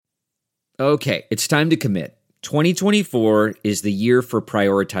Okay, it's time to commit. 2024 is the year for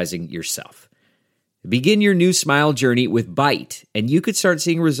prioritizing yourself. Begin your new smile journey with Byte, and you could start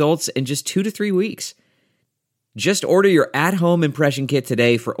seeing results in just 2 to 3 weeks. Just order your at-home impression kit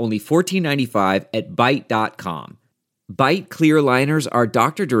today for only $14.95 at Byte.com. Byte clear liners are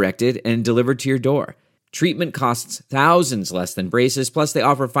doctor-directed and delivered to your door. Treatment costs thousands less than braces, plus they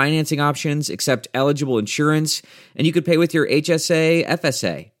offer financing options, accept eligible insurance, and you could pay with your HSA,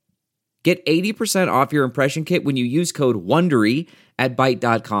 FSA. Get 80% off your impression kit when you use code WONDERY at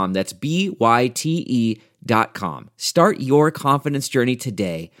Byte.com. That's BYTE.com. Start your confidence journey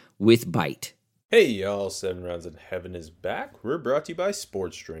today with Byte. Hey y'all, 7 Rounds in Heaven is back. We're brought to you by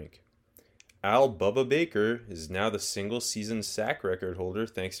Sports Drink. Al Bubba Baker is now the single-season sack record holder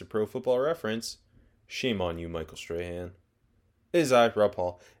thanks to Pro Football Reference. Shame on you, Michael Strahan. It is I, Rob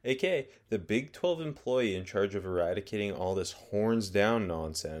Hall, a.k.a. the Big 12 employee in charge of eradicating all this horns down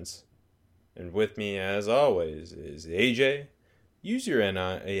nonsense. And with me, as always, is AJ. Use your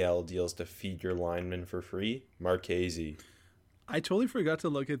NIL deals to feed your linemen for free. Marchese. I totally forgot to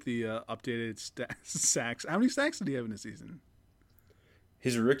look at the updated sacks. How many sacks did he have in the season?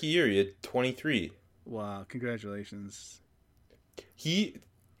 His rookie year, he had 23. Wow, congratulations. He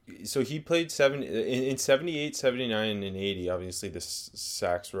played in 78, 79, and 80. Obviously, the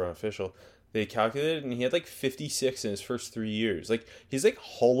sacks were unofficial. They calculated, and he had like 56 in his first 3 years. Like, he's like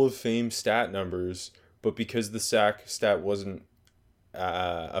Hall of Fame stat numbers, but because the sack stat wasn't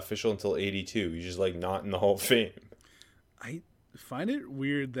official until 82, he's just like not in the Hall of Fame. I find it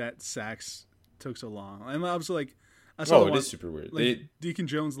weird that sacks took so long. I'm obviously like, it is super weird. Like, Deacon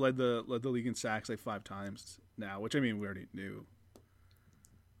Jones led the league in sacks like 5 times now, which I mean we already knew.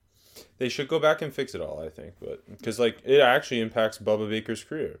 They should go back and fix it all, I think, but because like it actually impacts Bubba Baker's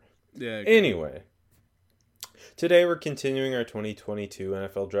career. Yeah. Anyway, today we're continuing our 2022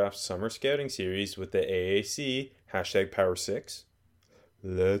 NFL Draft Summer Scouting Series with the AAC #Power6.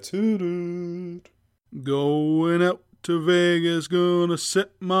 Let's hit it. Going out to Vegas, gonna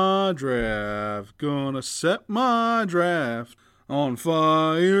set my draft. Gonna set my draft on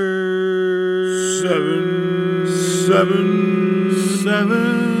fire.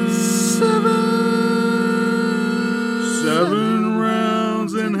 7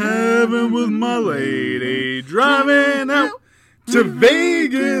 rounds in heaven with my lady, driving out to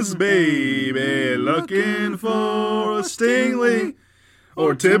Vegas, baby, looking for a Stingley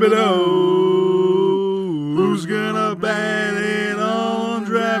or Thibodeau. Who's gonna bat it on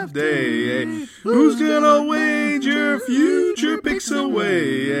draft day? Who's gonna wager future picks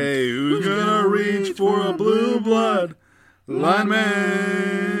away? Who's gonna reach for a blue blood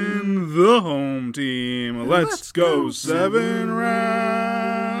lineman? The home team. Let's go 7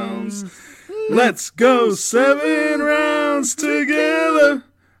 rounds. Let's go 7 rounds together.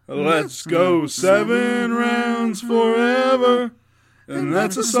 Let's go 7 rounds forever. And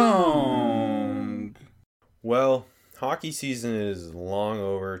that's a song. Well, hockey season is long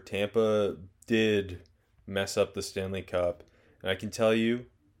over. Tampa did mess up the Stanley Cup. And I can tell you,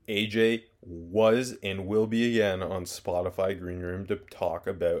 AJ was and will be again on Spotify Green Room to talk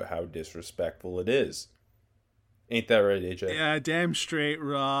about how disrespectful it is. Ain't that right, AJ? Yeah, damn straight,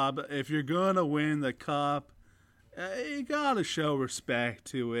 Rob. If you're going to win the cup, you got to show respect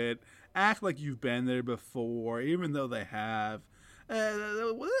to it. Act like you've been there before, even though they have.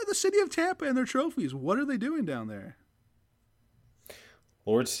 The city of Tampa and their trophies, what are they doing down there?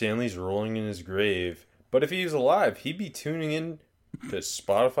 Lord Stanley's rolling in his grave. But if he was alive, he'd be tuning in to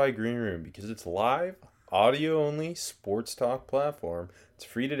Spotify Green Room because it's live, audio-only sports talk platform. It's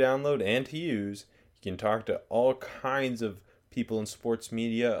free to download and to use. You can talk to all kinds of people in sports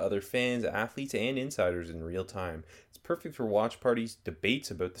media, other fans, athletes, and insiders in real time. It's perfect for watch parties,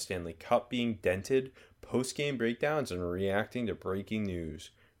 debates about the Stanley Cup being dented, post-game breakdowns, and reacting to breaking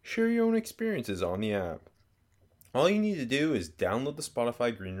news. Share your own experiences on the app. All you need to do is download the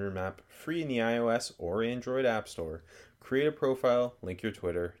Spotify Green Room app, free in the iOS or Android App Store. Create a profile, link your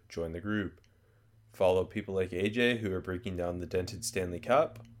Twitter, join the group. Follow people like AJ who are breaking down the dented Stanley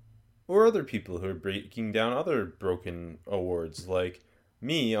Cup, or other people who are breaking down other broken awards, like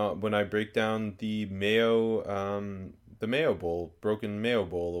me when I break down the Mayo Bowl, broken Mayo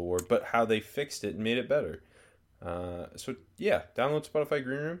Bowl award, but how they fixed it and made it better. So yeah, download Spotify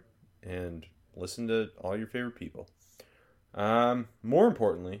Green Room and listen to all your favorite people. More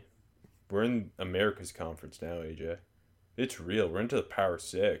importantly, we're in America's conference now, AJ. It's real. We're into the Power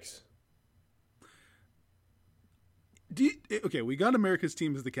 6. Okay, we got America's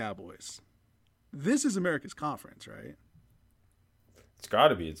team as the Cowboys. This is America's conference, right? It's got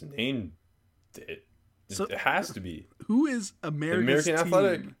to be. It's named it. So It has to be. who is The America's American team?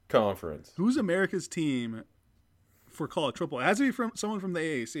 Athletic Conference. Who's America's team for college football? It has to be from someone from the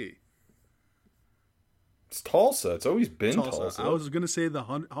AAC. It's Tulsa. It's always been Tulsa. I was going to say the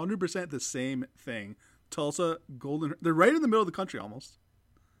 100% the same thing. Tulsa, Golden. They're right in the middle of the country almost.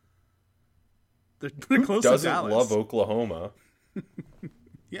 They're close to Doesn't Dallas. love Oklahoma.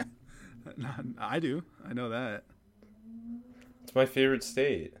 Yeah, I do. I know that. It's my favorite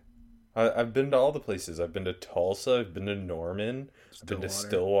state. I've been to all the places. I've been to Tulsa. I've been to Norman. I've been to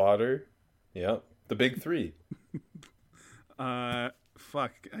Stillwater. Yep. The big three.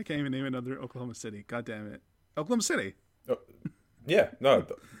 Fuck. I can't even name another Oklahoma City. God damn it. Oklahoma City. Oh, yeah. No.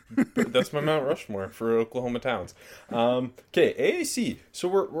 That's my Mount Rushmore for Oklahoma towns. Okay. AAC. So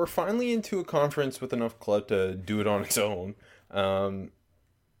we're finally into a conference with enough clout to do it on its own. I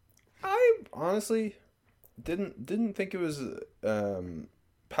honestly didn't think it was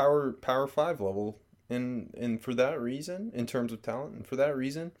Power 5 level, and for that reason, in terms of talent, and for that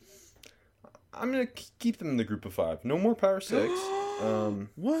reason, I'm gonna keep them in the group of 5. No more Power 6.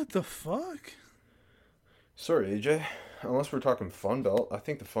 What the fuck? Sorry, AJ. Unless we're talking Fun Belt, I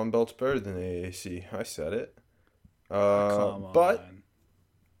think the Fun Belt's better than AAC. I said it. Come on. But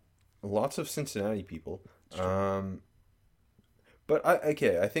lots of Cincinnati people. But I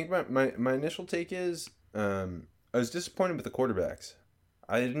think my initial take is I was disappointed with the quarterbacks.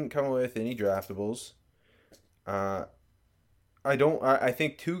 I didn't come away with any draftables. I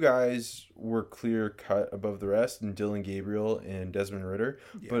think 2 guys were clear cut above the rest, in Dylan Gabriel and Desmond Ritter.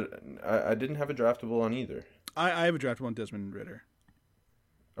 Yeah. But I didn't have a draftable on either. I have a draftable on Desmond Ritter.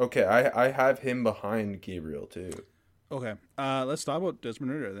 Okay, I have him behind Gabriel too. Okay, let's talk about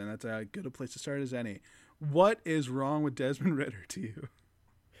Desmond Ritter then. That's as good a place to start as any. What is wrong with Desmond Ritter to you?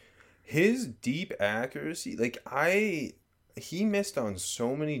 His deep accuracy, he missed on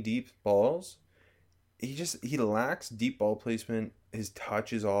so many deep balls. He lacks deep ball placement. His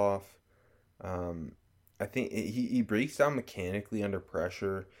touch is off. I think he breaks down mechanically under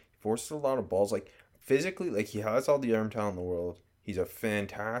pressure. He forces a lot of balls. Physically, he has all the arm talent in the world. He's a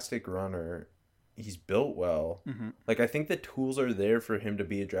fantastic runner. He's built well. Mm-hmm. I think the tools are there for him to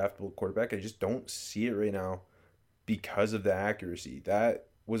be a draftable quarterback. I just don't see it right now because of the accuracy. That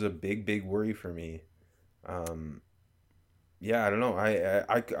was a big worry for me. Yeah, I don't know.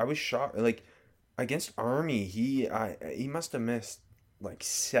 I was shocked. Against Army, he must have missed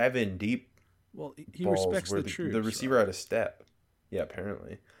 7 deep. Well, he respects the troops. The receiver had a step. Yeah,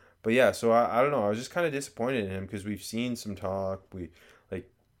 apparently. But yeah, so I don't know. I was just kind of disappointed in him because we've seen some talk.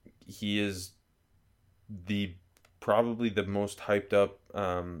 He is probably the most hyped up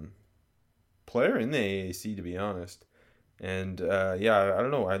player in the AAC, to be honest. And yeah, I don't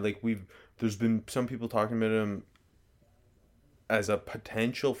know. There's been some people talking about him as a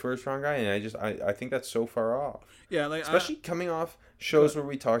potential first round guy, and I think that's so far off. Yeah, especially coming off shows where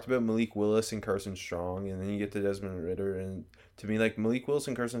we talked about Malik Willis and Carson Strong, and then you get to Desmond Ritter, and to me, Malik Willis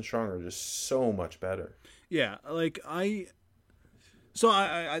and Carson Strong are just so much better. Yeah,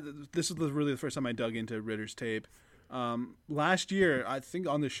 this is really the first time I dug into Ritter's tape. Last year, I think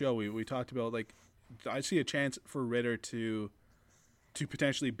on the show we talked about I see a chance for Ritter to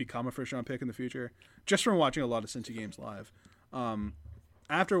potentially become a first round pick in the future, just from watching a lot of Cincy games live.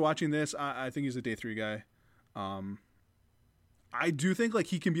 After watching this, I think he's a day 3 guy. I do think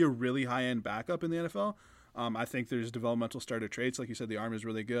he can be a really high end backup in the NFL. I think there's developmental starter traits, like you said. The arm is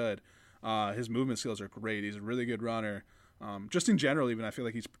really good. His movement skills are great. He's a really good runner. Just in general, even I feel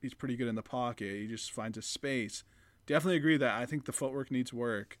like he's pretty good in the pocket. He just finds his space. Definitely agree that I think the footwork needs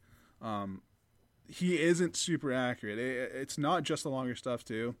work. He isn't super accurate. It's not just the longer stuff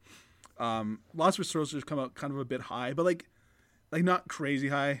too. Lots of his throws just come out kind of a bit high, but not crazy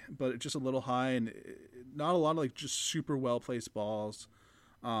high, but just a little high, and not a lot of just super well placed balls.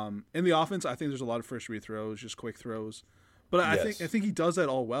 In the offense, I think there's a lot of first read throws, just quick throws. But I think he does that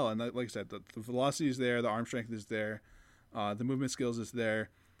all well, and like I said, the velocity is there, the arm strength is there, the movement skills is there.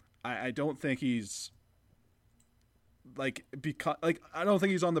 I don't think he's I don't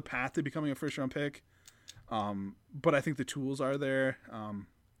think he's on the path to becoming a first round pick. But I think the tools are there.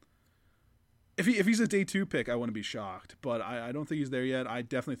 If he's a day 2 pick, I wouldn't be shocked. But I don't think he's there yet. I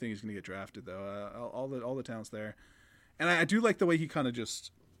definitely think he's going to get drafted though. All the talent's there, and I do like the way he kind of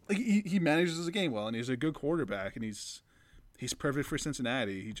just he manages the game well, and he's a good quarterback, and he's perfect for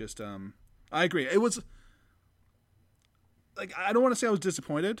Cincinnati. He just I agree. It was I don't want to say I was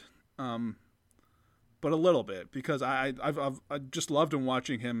disappointed, but a little bit, because I just loved him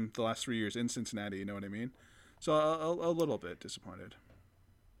watching him the last 3 years in Cincinnati. You know what I mean? So a little bit disappointed.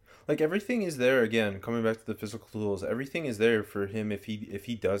 Everything is there again. Coming back to the physical tools, everything is there for him if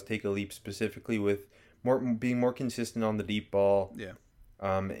he does take a leap, specifically with being more consistent on the deep ball. Yeah.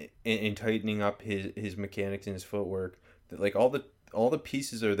 And tightening up his mechanics and his footwork. That like all the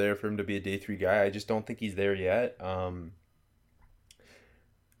pieces are there for him to be a day 3 guy. I just don't think he's there yet.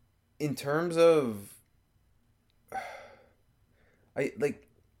 In terms of,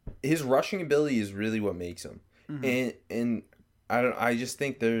 his rushing ability is really what makes him, and I just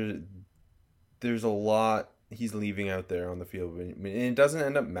think there's a lot he's leaving out there on the field, and it doesn't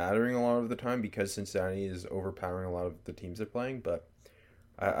end up mattering a lot of the time because Cincinnati is overpowering a lot of the teams they're playing. But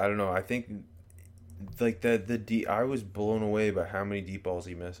I don't know. I think like I was blown away by how many deep balls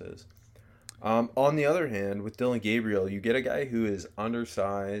he misses. On the other hand, with Dillon Gabriel, you get a guy who is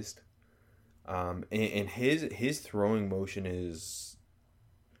undersized, and his throwing motion is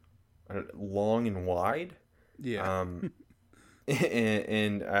long and wide. Yeah.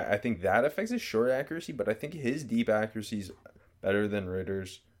 And I think that affects his short accuracy, but I think his deep accuracy is better than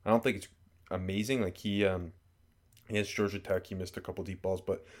Ritter's. I don't think it's amazing. Like he has Georgia Tech. He missed a couple deep balls,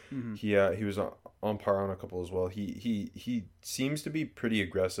 but he was on par on a couple as well. He seems to be pretty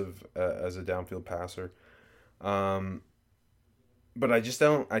aggressive as a downfield passer. But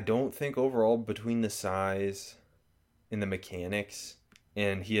I don't think overall between the size and the mechanics,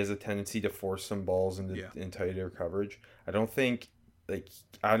 and he has a tendency to force some balls in tighter coverage. I don't think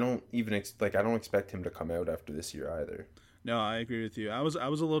I don't expect him to come out after this year either. No, I agree with you. I was a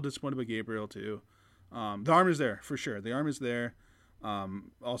little disappointed by Gabriel too. The arm is there for sure. The arm is there.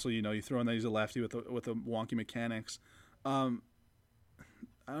 Also, you throw in that he's a lefty with a wonky mechanics. I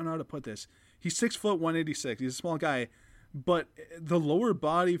don't know how to put this. He's 6 foot 186. He's a small guy, but the lower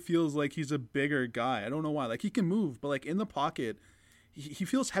body feels like he's a bigger guy. I don't know why. Like he can move, but like in the pocket, he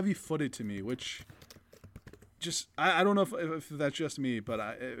feels heavy footed to me, which just I don't know if that's just me, but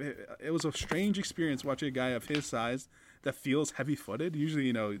it was a strange experience watching a guy of his size that feels heavy footed.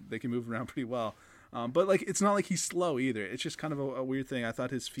 Usually, they can move around pretty well. But like it's not like he's slow either. It's just kind of a weird thing. I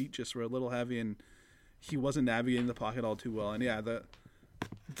thought his feet just were a little heavy and he wasn't navigating the pocket all too well. And yeah,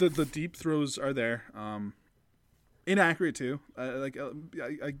 the deep throws are there. Inaccurate too. I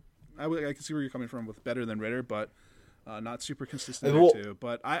can see where you're coming from with better than Ritter, but not super consistent there too.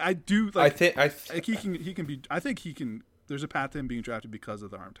 But I do like. I think he can be. I think he can. There's a path to him being drafted because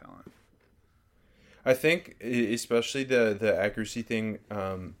of the arm talent. I think especially the accuracy thing.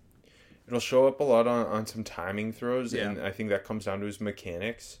 It'll show up a lot on some timing throws, and I think that comes down to his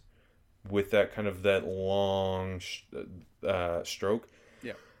mechanics with that kind of that long stroke.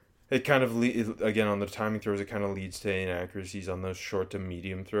 Yeah. It kind of, again, on the timing throws, it kind of leads to inaccuracies on those short to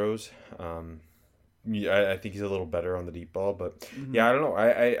medium throws. I think he's a little better on the deep ball, but yeah, I don't know.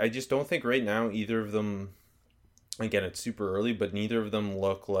 I just don't think right now either of them, again, it's super early, but neither of them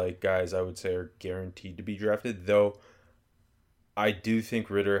look like guys I would say are guaranteed to be drafted, though I do think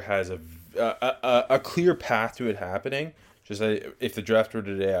Ritter has a clear path to it happening. Just if the draft were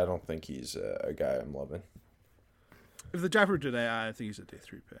today, I don't think he's a guy I'm loving. If the draft were today, I think he's a day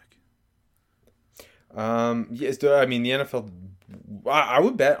 3 pick. Yes, I mean the NFL. I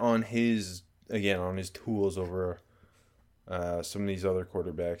would bet on his tools over some of these other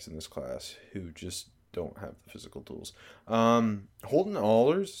quarterbacks in this class who just don't have the physical tools. Holton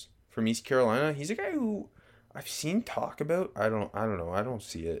Ahlers from East Carolina, he's a guy who I've seen talk about. I don't know. I don't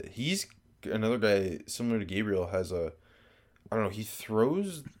see it. He's another guy similar to Gabriel. He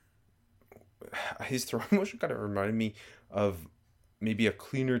throws. His throwing motion kind of reminded me of maybe a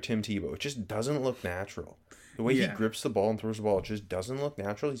cleaner Tim Tebow. It just doesn't look natural. The way he grips the ball and throws the ball, it just doesn't look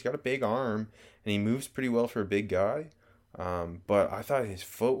natural. He's got a big arm, and he moves pretty well for a big guy. But I thought his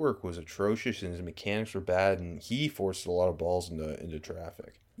footwork was atrocious, and his mechanics were bad, and he forced a lot of balls into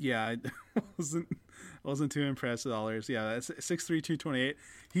traffic. Yeah, I wasn't too impressed with Ahlers. Yeah, that's 6'3", 228.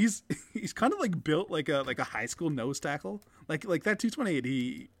 He's kind of like built like a high school nose tackle. Like that 228,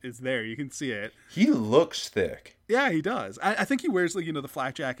 he is there. You can see it. He looks thick. Yeah, he does. I think he wears the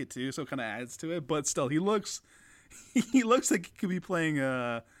flak jacket too, so it kind of adds to it. But still, he looks like he could be playing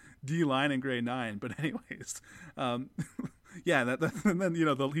D line in grade 9. But anyways, yeah, and then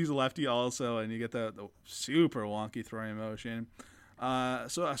he's a lefty also, and you get the super wonky throwing motion.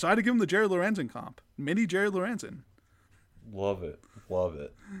 So I had to give him the Jared Lorenzen comp, mini Jared Lorenzen. Love it.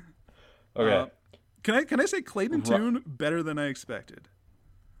 Okay. Can I say Clayton Tune better than I expected?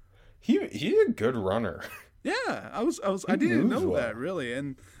 He's a good runner. Yeah, I didn't know that really,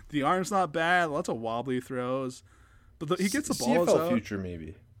 and the arm's not bad. Lots of wobbly throws, but he gets the balls CFL out. Future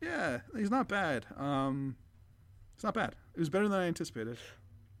maybe. Yeah, he's not bad. It's not bad. It was better than I anticipated.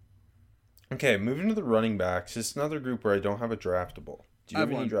 Okay, moving to the running backs. This is another group where I don't have a draftable. Do you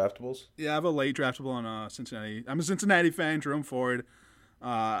have any draftables? Yeah, I have a late draftable on Cincinnati. I'm a Cincinnati fan. Jerome Ford.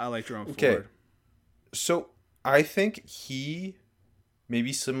 I like Jerome Ford. So I think he,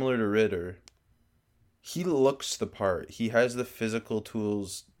 maybe similar to Ritter, he looks the part. He has the physical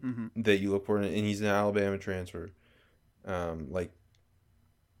tools that you look for, and he's an Alabama transfer. Like,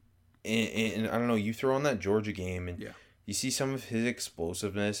 and I don't know, you throw on that Georgia game, and you see some of his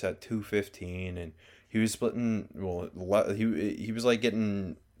explosiveness at 215, and he was splitting, he was like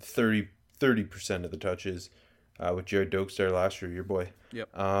getting 30% of the touches with Jared Dokes there last year, your boy. Yep.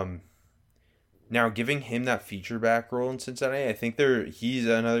 Now, giving him that feature back role in Cincinnati, I think he's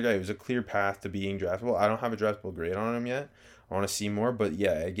another guy who's a clear path to being draftable. I don't have a draftable grade on him yet. I want to see more, but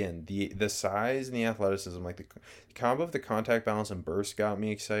yeah, again, the size and the athleticism, like the combo of the contact balance and burst got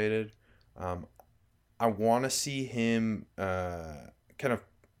me excited. I want to see him kind of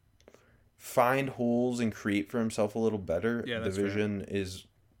find holes and create for himself a little better. Yeah, that's the vision is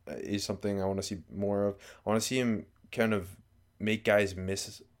something I want to see more of. I want to see him kind of make guys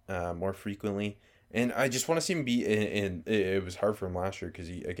miss more frequently, and I just want to see him be in it was hard for him last year because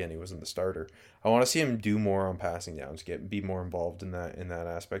he wasn't the starter. I want to see him do more on passing downs, be more involved in that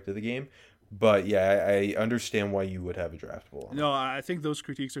aspect of the game. But yeah, I understand why you would have a draftable. No, I think those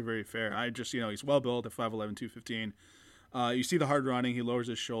critiques are very fair. I just, he's well built at 5'11", 215. You see the hard running, he lowers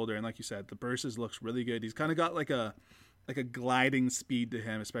his shoulder, and like you said, the bursts looks really good. He's kind of got like a gliding speed to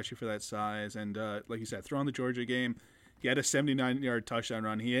him, especially for that size. And like you said, throwing the Georgia game, he had a 79-yard touchdown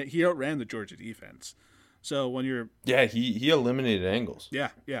run. He outran the Georgia defense. So when you're he eliminated angles.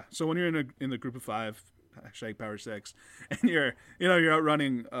 Yeah. So when you're in the group of five, #Power6, and you're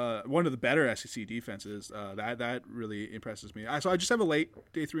outrunning one of the better SEC defenses, that really impresses me. So I just have a late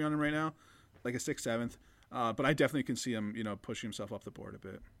day 3 on him right now, like a 6th, 7th. But I definitely can see him, pushing himself up the board a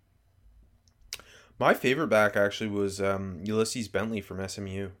bit. My favorite back actually was Ulysses Bentley from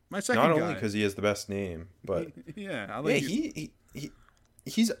SMU. My second Not guy. only because he has the best name, but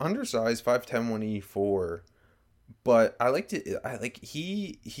he's undersized, 5'10", 184. But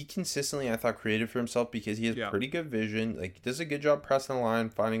he consistently, I thought, created for himself because he has pretty good vision. Like, he does a good job pressing the line,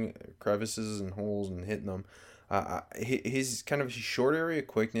 finding crevices and holes and hitting them. His kind of short area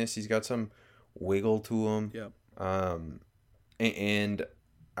quickness, he's got some wiggle to him. Yep. And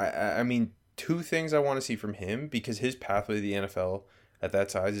I mean, two things I want to see from him, because his pathway to the NFL at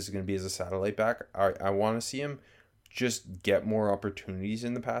that size is going to be as a satellite back. I want to see him just get more opportunities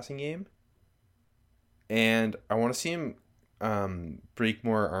in the passing game. And I want to see him break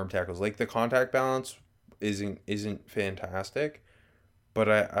more arm tackles. Like, the contact balance isn't fantastic, but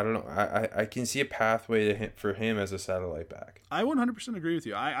I don't know. I can see a pathway for him as a satellite back. I 100% agree with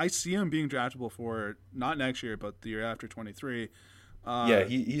you. I see him being draftable for not next year, but the year after, 23.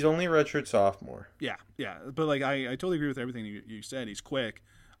 He's only a redshirt sophomore. Yeah. But like I totally agree with everything you said. He's quick.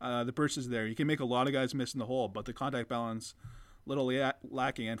 The burst is there. He can make a lot of guys miss in the hole, but the contact balance little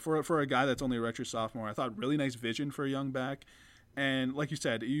lacking. And for a guy that's only a redshirt sophomore, I thought really nice vision for a young back. And like you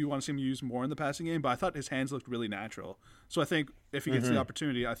said, you want to see him use more in the passing game, but I thought his hands looked really natural. So I think if he gets the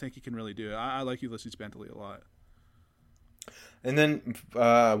opportunity, I think he can really do it. I like Ulysses Bentley a lot. And then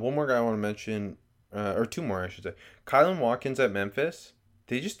one more guy I want to mention, or two more, I should say. Kylan Watkins at Memphis.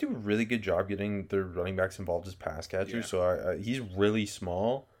 They just do a really good job getting their running backs involved as pass catchers. Yeah. So he's really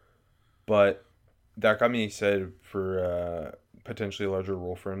small, but that got me excited for potentially a larger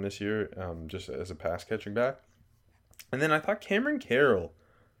role for him this year, just as a pass catching back. And then I thought Cameron Carroll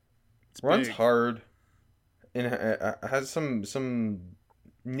runs hard and has some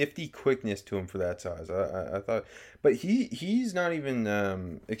nifty quickness to him for that size. I thought, but he's not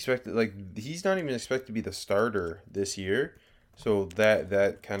even expected. Like, he's not even expected to be the starter this year, so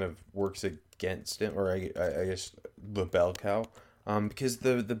that kind of works against him, or I guess the bell cow, because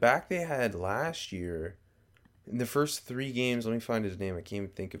the back they had last year in the first 3 games. Let me find his name. I can't even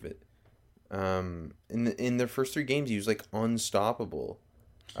think of it. In their first 3 games, he was like unstoppable.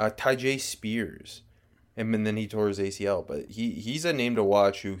 Tyjae Spears. And then he tore his ACL, but he's a name to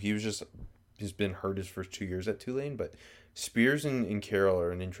watch. He's been hurt his first 2 years at Tulane, but Spears and Carroll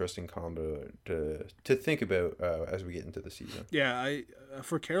are an interesting combo to think about as we get into the season. Yeah,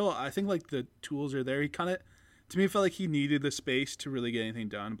 for Carroll, I think like the tools are there. He kind of, to me, felt like he needed the space to really get anything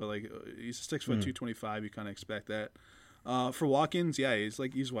done. But like, he's a 6'2", 225. You kind of expect that. For Watkins, yeah, he's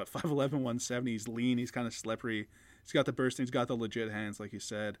 5'11", 170. He's lean. He's kind of slippery. He's got the bursting. He's got the legit hands, like you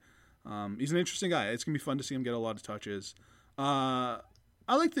said. He's an interesting guy. It's going to be fun to see him get a lot of touches. I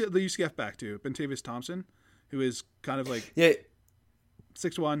like the UCF back, too. Bentavious Thompson, who is kind of like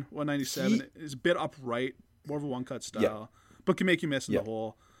 6'1", 197. Is a bit upright, more of a one-cut style, but can make you miss in the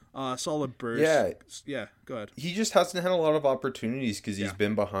hole. Solid burst. Yeah, go ahead. He just hasn't had a lot of opportunities because he's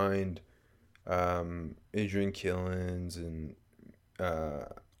been behind Adrian Killins and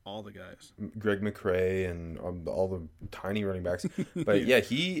All the guys. Greg McRae and all the tiny running backs. But yeah,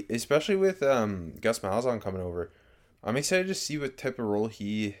 he, especially with Gus Malzahn coming over, I'm excited to see what type of role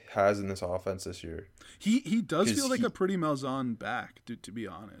he has in this offense this year. He does feel like a pretty Malzahn back, to be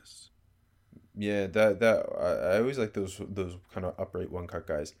honest. Yeah, I always like those kind of upright one cut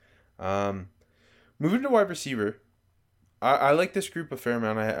guys. Moving to wide receiver, I like this group a fair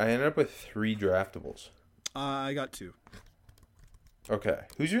amount. I ended up with 3 draftables. I got 2. Okay,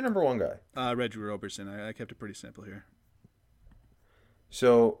 who's your number 1 guy? Reggie Roberson. I kept it pretty simple here.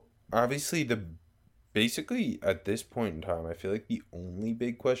 So obviously basically at this point in time, I feel like the only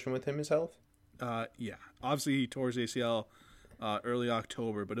big question with him is health. Yeah, obviously he tore his ACL early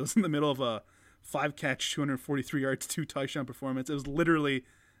October, but it was in the middle of a 5-catch, 243 yards, 2 touchdown performance. It was literally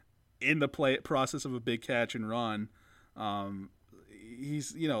in the process of a big catch and run.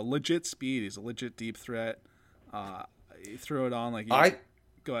 He's legit speed. He's a legit deep threat. You throw it on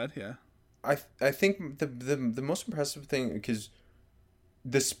go ahead. Yeah. I think the most impressive thing, because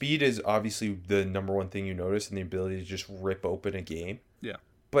the speed is obviously the number one thing you notice, and the ability to just rip open a game. Yeah.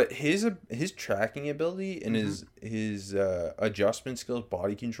 But his tracking ability and his adjustment skills,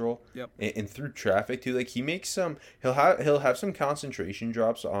 body control, and through traffic too, like he makes some. He'll have some concentration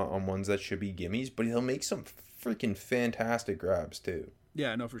drops on ones that should be gimmies, but he'll make some freaking fantastic grabs too.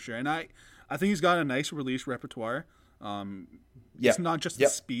 Yeah, no, for sure. And I think he's got a nice release repertoire. It's not just the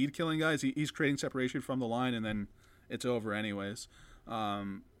speed killing guys. He's creating separation from the line, and then it's over anyways.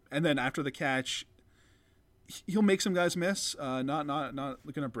 And then after the catch, he'll make some guys miss. Not going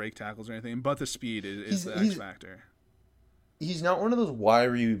to break tackles or anything, but the speed is the X factor. He's not one of those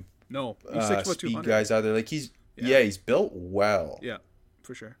wiry he's 6 foot speed guys out there. Like he's built well. Yeah,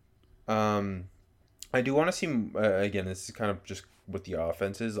 for sure. I do want to see him again. This is kind of just with the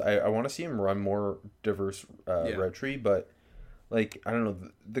offenses. I want to see him run more diverse red tree, but like I don't know,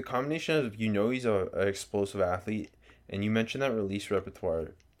 the combination of he's an explosive athlete, and you mentioned that release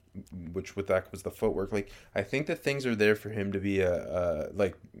repertoire, which with that was the footwork. Like I think that things are there for him to be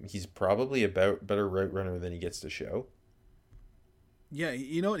he's probably a better route runner than he gets to show. Yeah,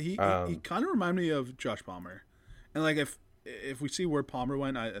 you know what, he kind of reminded me of Josh Palmer, and like if we see where Palmer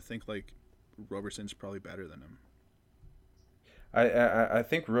went, I think like Roberson's probably better than him. I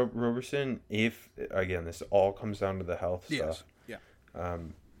think Roberson, if again this all comes down to the health stuff. Yeah.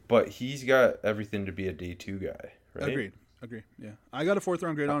 But he's got everything to be a day 2 guy, right? Agreed. Yeah. I got a 4th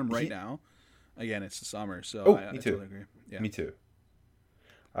round grade on him right now. Again, it's the summer, so I totally agree. Yeah. Me too.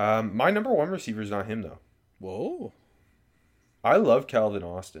 My number 1 receiver is not him though. Whoa. I love Calvin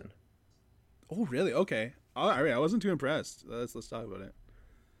Austin. Oh, really? Okay. All right. I wasn't too impressed. Let's talk about it.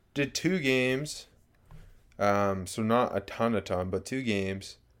 Did 2 games. So not a ton, but 2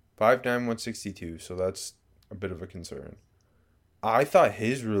 games. 5'9", 162. So that's a bit of a concern. I thought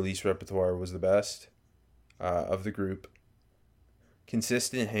his release repertoire was the best of the group.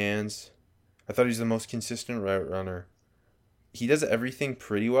 Consistent hands. I thought he's the most consistent route runner. He does everything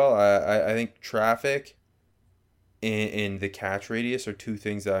pretty well. I think traffic and the catch radius are 2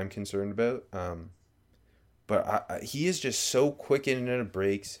 things that I'm concerned about. But he is just so quick in and out of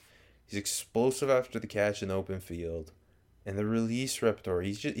breaks. He's explosive after the catch in the open field. And the release repertoire,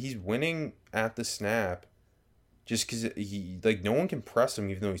 he's winning at the snap just because no one can press him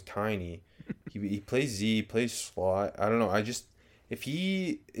even though he's tiny. He plays Z, he plays slot. I don't know. If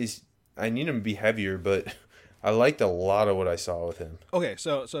he is, I need him to be heavier, but I liked a lot of what I saw with him. Okay,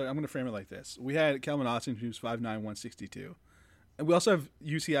 so I'm going to frame it like this. We had Calvin Austin, who's 5'9", 162. And we also have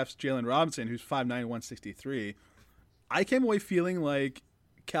UCF's Jalen Robinson, who's 5'9", 163. I came away feeling like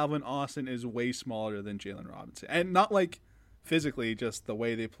Calvin Austin is way smaller than Jalen Robinson. And not like physically, just the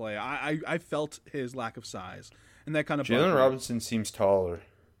way they play. I felt his lack of size. And that kind of Jalen Robinson seems taller.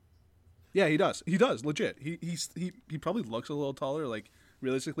 Yeah, he does. He does, legit. He probably looks a little taller. Like,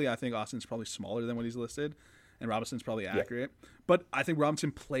 realistically, I think Austin's probably smaller than what he's listed. And Robinson's probably accurate. Yeah. But I think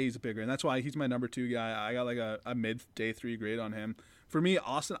Robinson plays bigger. And that's why he's my number 2 guy. I got like a mid day 3 grade on him. For me,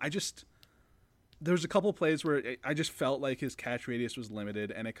 Austin, there's a couple plays where I just felt like his catch radius was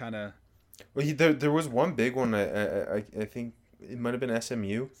limited, and it kind of. Well, there was one big one. I think it might have been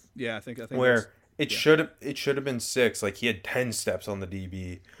SMU. Yeah, I think where it should have been 6. Like he had 10 steps on the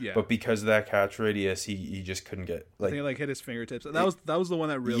DB. Yeah. But because of that catch radius, he just couldn't get I think it hit his fingertips. That was the one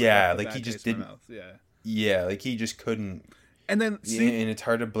that really. Yeah, like he just didn't. Yeah. Yeah, like he just couldn't. And then and it's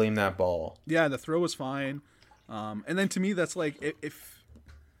hard to blame that ball. Yeah, the throw was fine. And then to me, that's like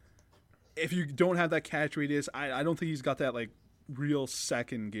if you don't have that catch radius, I don't think he's got that like real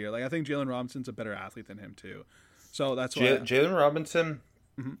second gear. Like I think Jalen Robinson's a better athlete than him too. So that's why Jalen Robinson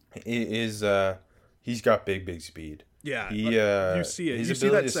is he's got big speed. Yeah, He you see it. his You see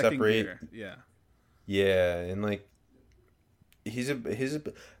ability that to second separate. gear. Yeah. Yeah, and like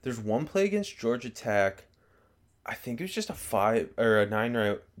there's one play against Georgia Tech. I think it was just a 5 or a 9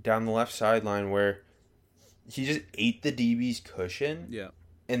 route down the left sideline where he just ate the DB's cushion, Yeah.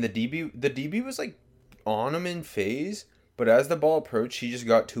 and the DB was like on him in phase, but as the ball approached, he just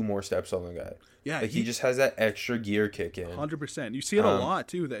got 2 more steps on the guy. Yeah. Like he just has that extra gear kick in. 100%. You see it a lot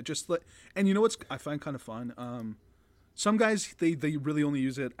too. That just and you know what's I find kind of fun. Some guys they really only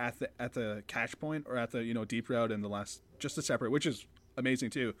use it at the catch point or at the deep route and the last just to separate, which is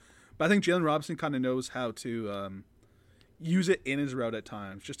amazing too. But I think Jalen Robinson kind of knows how to use it in his route at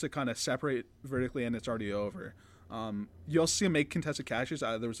times, just to kind of separate vertically, and it's already over. You also see him make contested catches.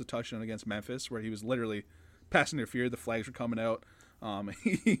 There was a touchdown against Memphis where he was literally pass interfered. The flags were coming out.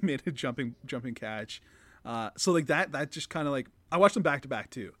 He made a jumping catch. So like that just kind of like I watched them back to back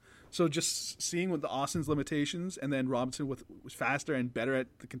too. So just seeing with the Austin's limitations and then Robinson was faster and better at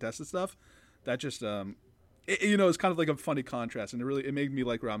the contested stuff, that just it's kind of like a funny contrast, and it made me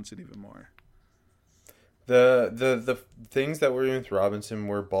like Robinson even more. The things that were with Robinson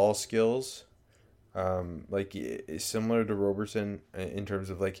were ball skills, like similar to Roberson in terms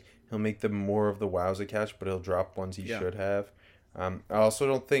of like he'll make more of the wowza catch, but he'll drop ones he should have. I also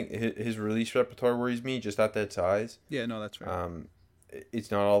don't think his release repertoire worries me just at that size. Yeah, no, that's right.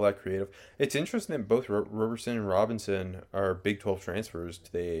 It's not all that creative. It's interesting that both Roberson and Robinson are Big 12 transfers to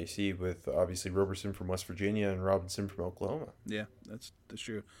the AAC, with obviously Roberson from West Virginia and Robinson from Oklahoma. Yeah, that's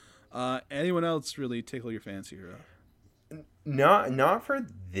true. Anyone else really tickle your fancy here? Not for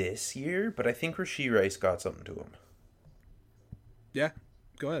this year, but I think Rashee Rice got something to him. Yeah,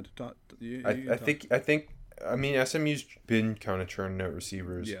 go ahead. I think. I mean, SMU's been kind of churning out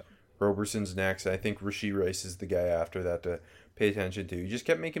receivers. Yeah. Roberson's next. I think Rashee Rice is the guy after that to pay attention to. He just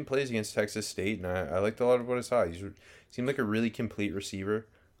kept making plays against Texas State, and I liked a lot of what I saw. He seemed like a really complete receiver.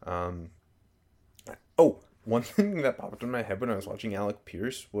 One thing that popped in my head when I was watching Alec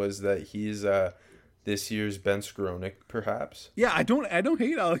Pierce was that he's this year's Ben Skowronek, perhaps. Yeah, I don't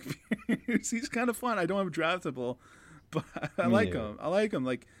hate Alec Pierce. He's kind of fun. I don't have a draftable, but I like him. I like him.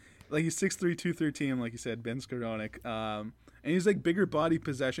 Like he's 6'3", 213, like you said, Ben Skowronek. And he's like bigger body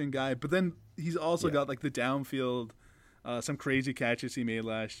possession guy, but then he's also got like the downfield, some crazy catches he made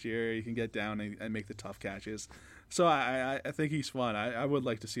last year. He can get down and make the tough catches. So I think he's fun. I would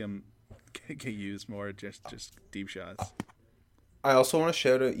like to see him get used more, just deep shots. I also want to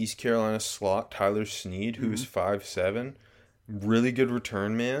shout out East Carolina slot Tyler Snead, who's 5'7", really good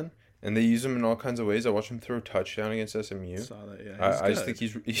return man. And they use him in all kinds of ways. I watched him throw a touchdown against SMU. Saw that, yeah. I just think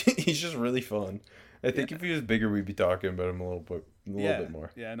he's just really fun. I think if he was bigger, we'd be talking about him a little bit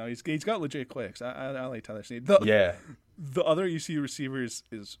more. Yeah, no, he's got legit quicks. I like Tyler Snead. The other UC receiver is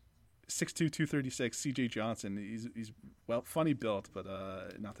 6'2", 236, CJ Johnson. He's funny built, but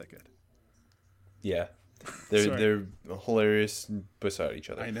not that good. Yeah, they're hilarious beside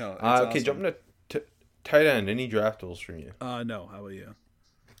each other. I know. Okay, awesome. jumping to tight end. Any draftables from you? No. How about you?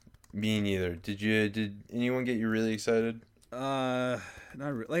 Me neither. Did anyone get you really excited? Not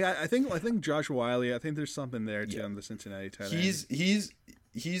really. Like I think Josh Wiley. I think there's something there too on the Cincinnati tight end.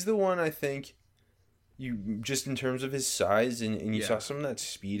 He's the one I think. You just in terms of his size and you saw some of that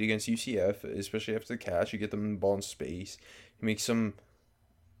speed against UCF, especially after the catch. You get them the ball in space. He makes some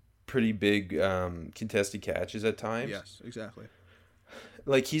pretty big contested catches at times. Yes, exactly.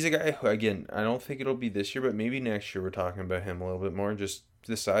 Like he's a guy who, again, I don't think it'll be this year, but maybe next year we're talking about him a little bit more. Just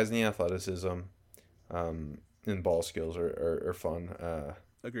the size and the athleticism, and ball skills are fun.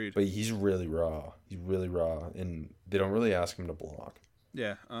 Agreed. But he's really raw. And they don't really ask him to block.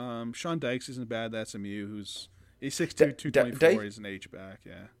 Yeah. Sean Dykes isn't bad. That's SMU. He's 6'2", 224. He's an H-back.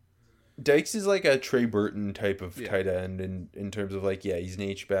 Yeah. Dykes is like a Trey Burton type of tight end in terms of like, he's an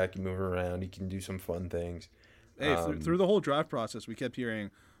H-back. He move around. He can do some fun things. Hey, through the whole draft process, we kept hearing,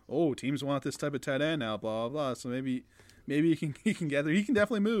 teams want this type of tight end now, blah, blah, blah. So maybe he can get there. He can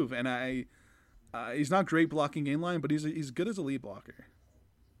definitely move. And he's not great blocking game line, but he's good as a lead blocker.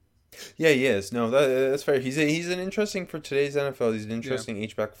 Yeah, he is. No, that's fair. He's an interesting for today's NFL. He's an interesting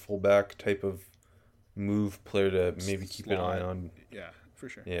H-back, fullback type of move player to maybe keep an eye on. Yeah, for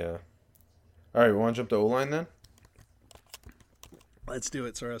sure. Yeah. All right, we want to jump to O-line then? Let's do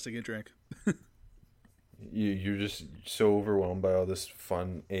it. Sorry, I was taking a drink. You're just so overwhelmed by all this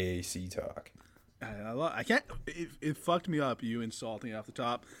fun AAC talk. I can't. It fucked me up. You insulting off the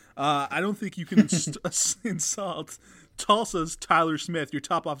top. I don't think you can insult Tulsa's Tyler Smith, your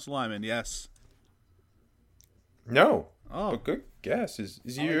top offensive lineman. Yes. No. Oh, but good guess. Is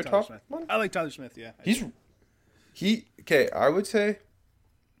he your top one? I like Tyler Smith. Yeah. Okay. I would say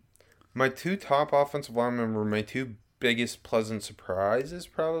my two top offensive linemen were my two biggest pleasant surprises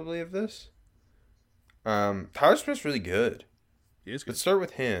probably of this. Tyler Smith's really good. He is good. Let's start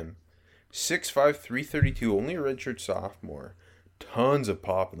with him. 6'5", 332, only a redshirt sophomore. Tons of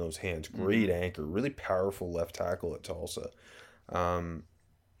pop in those hands. Great anchor. Really powerful left tackle at Tulsa. And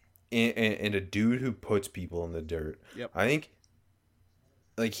a dude who puts people in the dirt. Yep. I think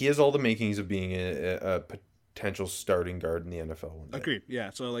like he has all the makings of being a potential starting guard in the NFL one day. Agreed.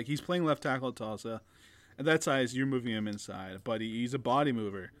 Yeah. So like he's playing left tackle at Tulsa. At that size, you're moving him inside, but he's a body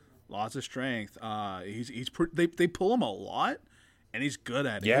mover. Lots of strength. They pull him a lot, and he's good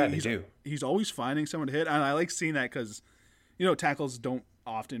at it. Yeah, they do. He's always finding someone to hit, and I like seeing that because, tackles don't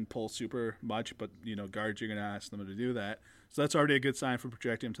often pull super much, but guards, you're gonna ask them to do that. So that's already a good sign for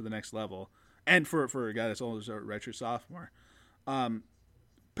projecting him to the next level, and for a guy that's only a redshirt sophomore.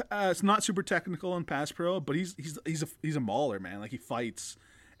 It's not super technical in pass pro, but he's a mauler, man. Like he fights,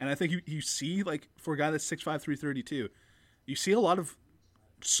 and I think you see like for a guy that's 6'5", 332, you see a lot of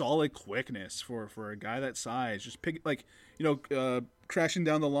solid quickness for a guy that size. Just crashing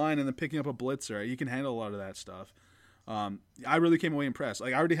down the line and then picking up a blitzer. You can handle a lot of that stuff. I really came away impressed.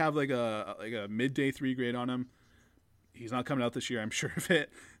 Like I already have like a midday 3 grade on him. He's not coming out this year, I'm sure of it.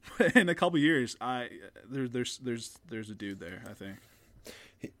 But in a couple years, there's a dude there, I think.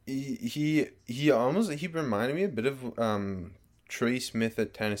 He reminded me a bit of Trey Smith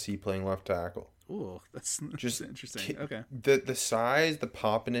at Tennessee playing left tackle. Ooh, that's interesting. Okay. The size, the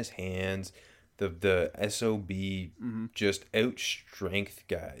pop in his hands, the SOB, just out strength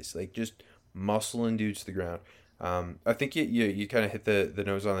guys, like just muscling dudes to the ground. I think you kind of hit the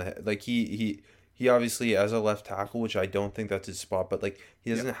nose on the head. Like he obviously as a left tackle, which I don't think that's his spot, but like he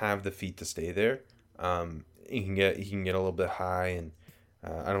doesn't have the feet to stay there. He can get a little bit high, and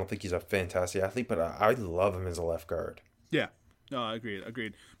I don't think he's a fantastic athlete, but I love him as a left guard. Yeah. No,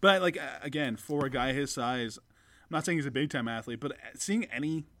 agreed. But like again, for a guy his size, I'm not saying he's a big time athlete, but seeing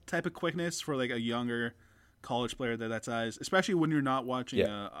any type of quickness for like a younger college player that size, especially when you're not watching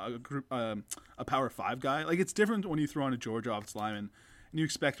a Power 5 guy, like it's different when you throw on a Georgia offensive lineman and you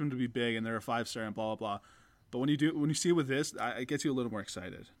expect him to be big and they're a 5-star and blah blah blah. But when you see it with this, it gets you a little more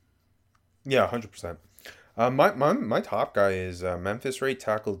excited. Yeah, 100%. My top guy is Memphis right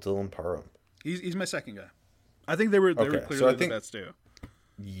tackle Dylan Parham. He's my second guy. I think they were clearly the best too.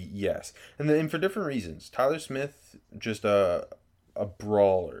 Yes, and for different reasons. Tyler Smith, just a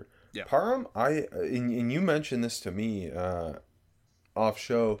brawler. Yeah. Parham, and you mentioned this to me off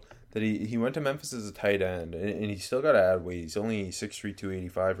show that he went to Memphis as a tight end, and he still got to add weight. He's only 6'3",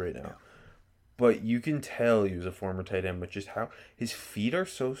 285 right now. Yeah. But you can tell he was a former tight end, but just how his feet are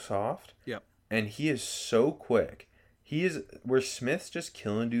so soft. Yep. And he is so quick. He is where Smith's just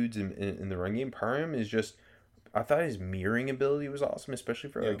killing dudes in the run game. Parham is just. I thought his mirroring ability was awesome,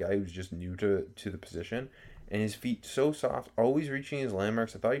 especially for a guy who's just new to the position. And his feet so soft, always reaching his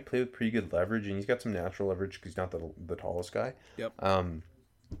landmarks. I thought he played with pretty good leverage, and he's got some natural leverage because he's not the tallest guy. Yep.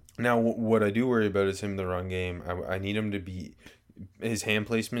 Now, what I do worry about is him in the run game. I need him to be his hand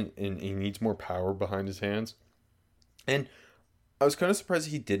placement, and he needs more power behind his hands. And I was kind of surprised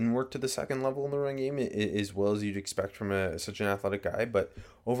he didn't work to the second level in the run game as well as you'd expect from such an athletic guy. But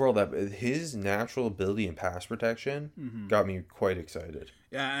overall, that his natural ability in pass protection got me quite excited.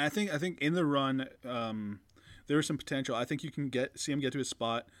 Yeah, and I think in the run, there was some potential. I think you can see him get to his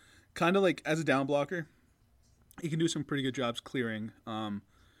spot, kind of like as a down blocker. He can do some pretty good jobs clearing.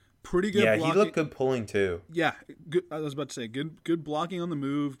 Pretty good. Yeah, blocking. He looked good pulling too. Yeah, good. I was about to say good blocking on the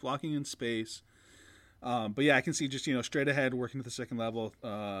move, blocking in space. But yeah, I can see just straight ahead working to the second level,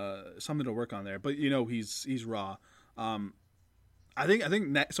 something to work on there. But he's raw. I think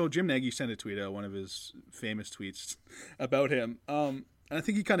so. Jim Nagy sent a tweet out, one of his famous tweets about him. And I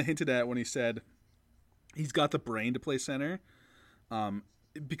think he kind of hinted at when he said he's got the brain to play center.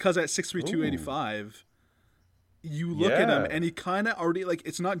 Because at 6'3", 285, you look at him and he kind of already like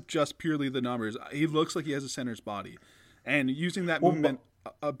it's not just purely the numbers. He looks like he has a center's body, and using that movement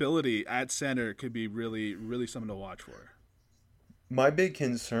ability at center could be really, really something to watch for. My big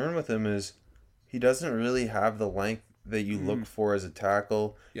concern with him is he doesn't really have the length that you look for as a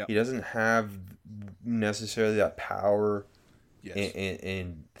tackle. Yep. He doesn't have necessarily that power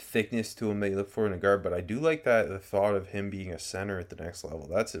and thickness to him that you look for in a guard. But I do like the thought of him being a center at the next level.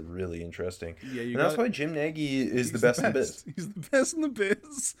 That's really interesting. Yeah, and that's why Jim Nagy is the best in the biz. He's the best in the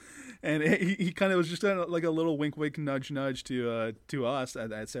biz. And he kind of was just like a little wink, nudge to us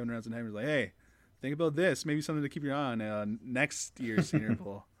at 7 Rounds in Heaven. Like, hey, think about this. Maybe something to keep your eye on next year's Senior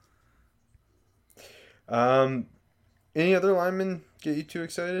Bowl. Any other linemen get you too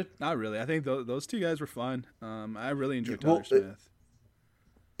excited? Not really. I think those two guys were fun. I really enjoyed Tyler Smith.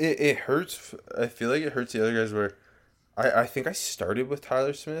 It hurts. I feel like it hurts the other guys where I think I started with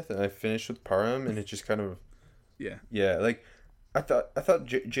Tyler Smith and I finished with Parham, and it just kind of Yeah. like I thought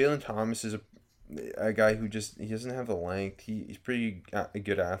Jalen Thomas is a guy who just he doesn't have the length. He's pretty a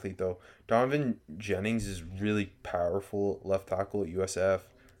good athlete though. Donovan Jennings is really powerful left tackle at USF.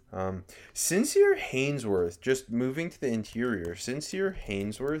 Sincere Haynesworth, just moving to the interior. Sincere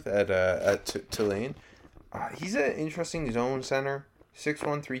Haynesworth at Tulane. He's an interesting zone center.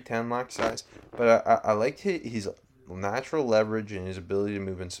 6'1", 310 lack size, but I liked his natural leverage and his ability to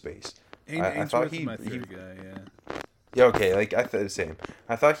move in space. I thought he my third guy, yeah. Yeah, okay, like I thought the same.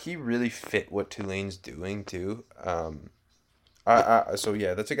 I thought he really fit what Tulane's doing too. So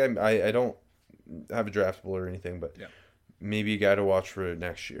yeah, that's a guy I don't have a draftable or anything, but maybe a guy to watch for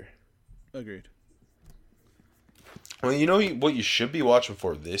next year. Agreed. Well, you know what you should be watching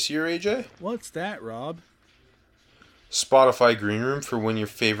for this year, AJ? What's that, Rob? Spotify Green Room for when your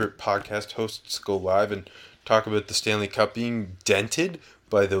favorite podcast hosts go live and talk about the Stanley Cup being dented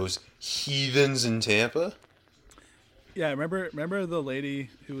by those heathens in Tampa. Yeah, remember the lady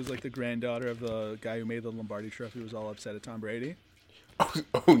who was like the granddaughter of the guy who made the Lombardi Trophy who was all upset at Tom Brady?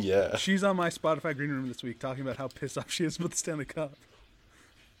 Oh yeah. She's on my Spotify Green Room this week talking about how pissed off she is with the Stanley Cup.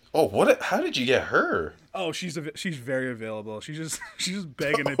 Oh, what? How did you get her? Oh, she's very available. She's just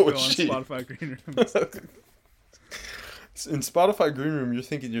begging to go on Spotify Green Room. In Spotify Green Room, you're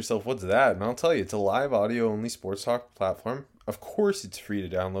thinking to yourself, what's that? And I'll tell you, it's a live audio-only sports talk platform. Of course, it's free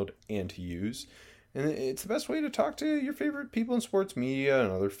to download and to use. And it's the best way to talk to your favorite people in sports media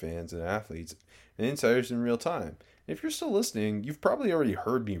and other fans and athletes and insiders in real time. And if you're still listening, you've probably already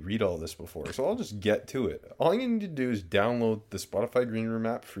heard me read all this before, so I'll just get to it. All you need to do is download the Spotify Green Room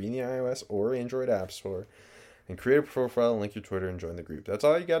app free in the iOS or Android App Store and create a profile and link your Twitter and join the group. That's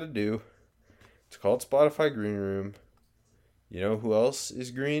all you got to do. It's called Spotify Green Room. You know who else is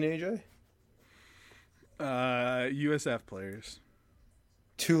green, AJ? USF players.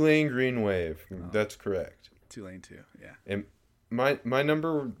 Tulane Green Wave. Oh. That's correct. Tulane too, yeah. And my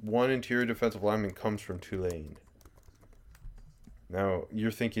number one interior defensive lineman comes from Tulane. Now,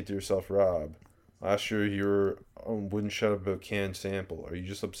 you're thinking to yourself, Rob, last year you wouldn't shut up about Ken Sample. Are you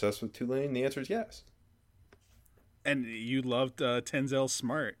just obsessed with Tulane? The answer is yes. And you loved Tenzel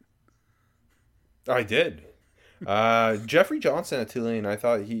Smart. I did. Jeffrey Johnson at Tulane, I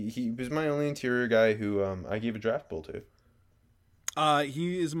thought he was my only interior guy who I gave a draftable to.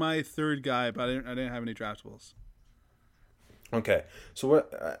 He is my third guy, but I didn't have any draftables. Okay, so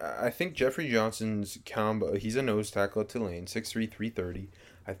what I think Jeffrey Johnson's combo, he's a nose tackle at Tulane, 6'3", 330.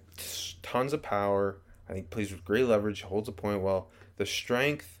 Tons of power. I think plays with great leverage, holds a point well. The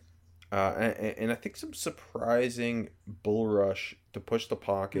strength, and I think some surprising bull rush to push the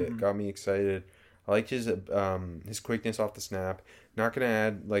pocket got me excited. I liked his quickness off the snap. Not going to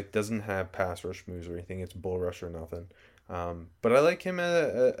add, doesn't have pass rush moves or anything. It's bull rush or nothing. But I like him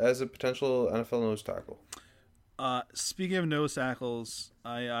as a potential NFL nose tackle. Speaking of nose tackles,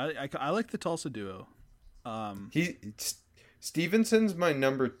 I like the Tulsa duo. Stevenson's my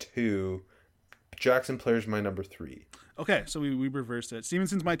number 2. Jackson Player's my number 3. Okay, so we reversed it.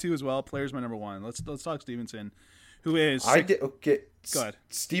 Stevenson's my 2 as well. Player's my number 1. Let's talk Stevenson. Who is... Okay. Go ahead.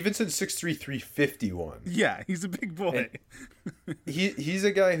 Stevenson 6'3", 351. Yeah, he's a big boy. He's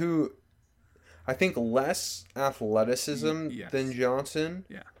a guy who I think less athleticism than Johnson.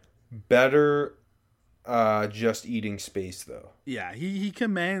 Yeah. Better just eating space, though. Yeah, he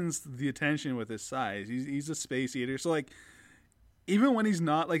commands the attention with his size. He's a space eater. So, even when he's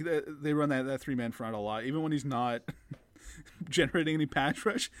not... they run that three-man front a lot. Even when he's not... generating any pass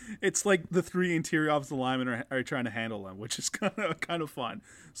rush, it's like the 3 interior offensive linemen are trying to handle him, which is kind of fun.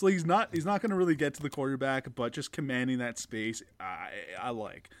 So he's not going to really get to the quarterback, but just commanding that space, I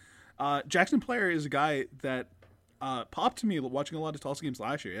like. Jackson Player is a guy that popped to me watching a lot of Tulsa games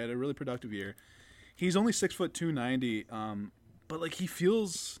last year. He had a really productive year. He's only 6'2", 290, but he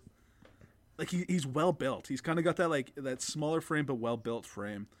feels like he's well built. He's kind of got that that smaller frame but well built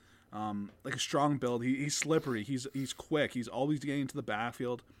frame. A strong build. He's slippery. He's quick. He's always getting into the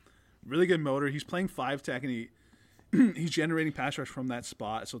backfield. Really good motor. He's playing 5-tech, and he's generating pass rush from that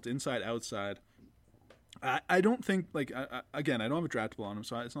spot. So it's inside, outside. I don't think again. I don't have a draftable on him,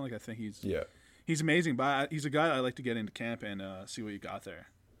 so it's not like I think he's amazing. But he's a guy I like to get into camp and see what you got there.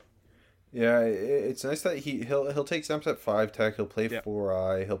 Yeah, it's nice that he'll take snaps at 5-tech. He'll play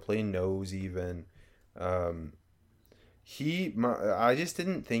 4-eye. He'll play nose even. I just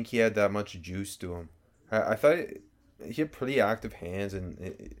didn't think he had that much juice to him. I thought he had pretty active hands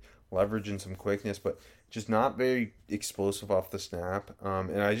and leverage and some quickness, but just not very explosive off the snap.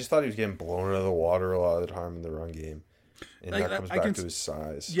 And I just thought he was getting blown out of the water a lot of the time in the run game. and Like, that comes I back can to his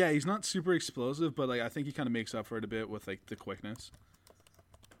size. Yeah, he's not super explosive, but like I think he kind of makes up for it a bit with like the quickness.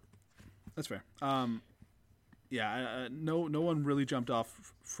 That's fair. No one really jumped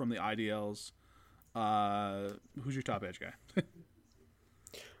off from the IDLs. Who's your top edge guy?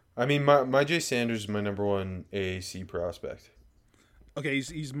 I mean, my Jay Sanders is my number one AAC prospect. Okay,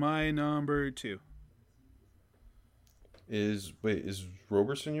 he's my number 2. Is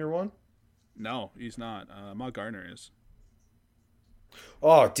Roberson your one? No, he's not. Matt Gardner is.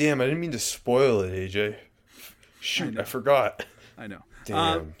 Oh, damn, I didn't mean to spoil it, AJ. Shoot, I forgot. I know.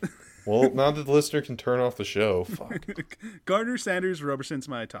 Damn. Well, now that the listener can turn off the show, fuck. Gardner, Sanders, Roberson's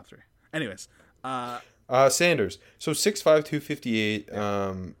my top 3. Anyways. Sanders. So 6'5", 258.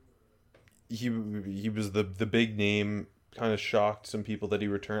 He was the big name. Kind of shocked some people that he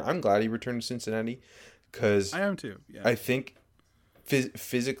returned. I'm glad he returned to Cincinnati because I am too. Yeah. I think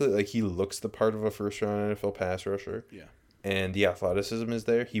physically, like, he looks the part of a first-round NFL pass rusher. Yeah. And the athleticism is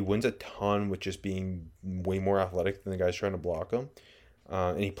there. He wins a ton with just being way more athletic than the guys trying to block him.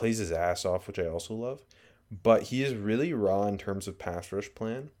 And he plays his ass off, which I also love. But he is really raw in terms of pass rush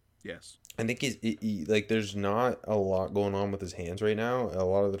plan. Yes. I think like there's not a lot going on with his hands right now. A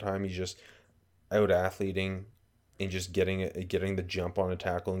lot of the time he's just out athleting and just getting the jump on a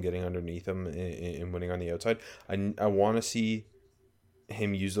tackle and getting underneath him and winning on the outside. I want to see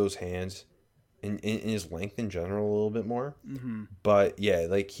him use those hands and his length in general a little bit more. Mm-hmm. But yeah,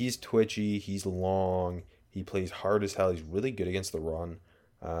 like, he's twitchy, he's long, he plays hard as hell. He's really good against the run.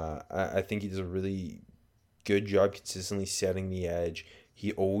 I think he does a really good job consistently setting the edge.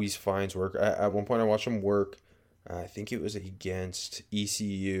 He always finds work. At one point I watched him work, I think it was against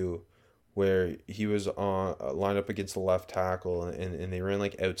ECU, where he was on lined up against the left tackle, and they ran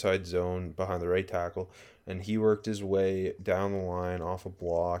like outside zone behind the right tackle, and he worked his way down the line off a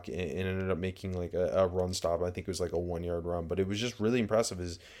block and ended up making like a run stop. I think it was like a 1-yard run, but it was just really impressive.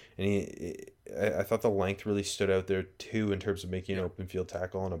 I thought the length really stood out there too in terms of making an open field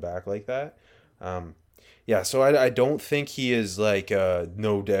tackle on a back like that. So I don't think he is like a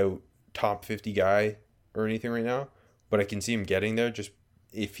no doubt top 50 guy or anything right now, but I can see him getting there just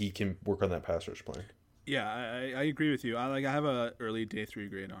if he can work on that pass rush plan. Yeah, I agree with you. I have a early day 3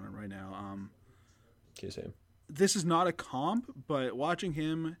 grade on him right now. Okay, same. This is not a comp, but watching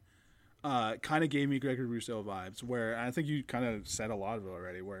him kind of gave me Gregory Rousseau vibes, where I think you kind of said a lot of it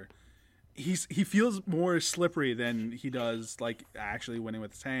already, where he feels more slippery than he does like actually winning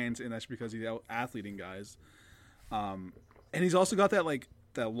with his hands, and that's because he's out athleting guys. And he's also got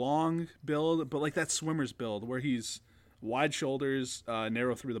that long build, but like that swimmer's build where he's wide shoulders,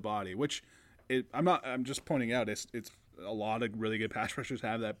 narrow through the body, which I'm just pointing out it's a lot of really good pass rushers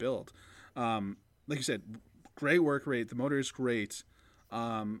have that build. Like you said, great work rate. The motor is great.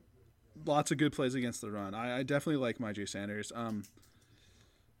 Lots of good plays against the run. I definitely like my Jay Sanders.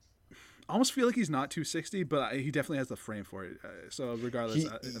 I almost feel like he's not 260, but he definitely has the frame for it. So regardless,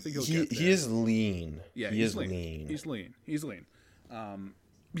 I think he'll get there. He is lean. Yeah, he is lean. He's lean. I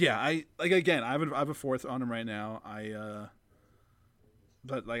have a 4th on him right now.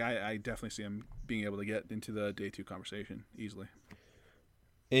 But I definitely see him being able to get into the day 2 conversation easily.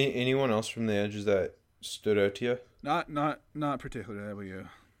 Anyone else from the edges that stood out to you? Not particularly. How about you?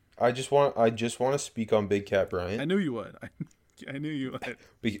 I just want to speak on Big Cat Bryant. I knew you would. I knew you would.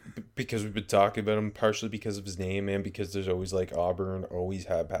 Because we've been talking about him partially because of his name and because there's always like Auburn always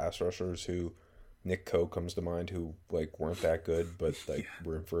had pass rushers who Nick Coe comes to mind who like weren't that good but like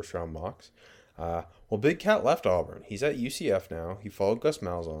were in first round mocks. Well, Big Cat left Auburn. He's at UCF now. He followed Gus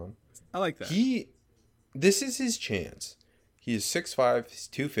Malzahn. I like that. This is his chance. He is 6'5", he's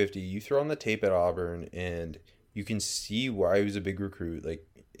 250. You throw on the tape at Auburn, and you can see why he was a big recruit. Like,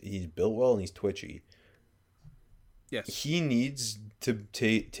 he's built well and he's twitchy. Yes. He needs to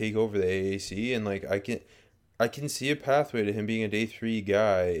take over the AAC, and like I can see a pathway to him being a day 3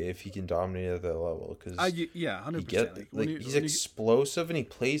 guy if he can dominate at that level. 100%. He's explosive and he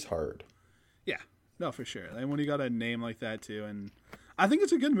plays hard. Yeah, no, for sure. And when you got a name like that too, and I think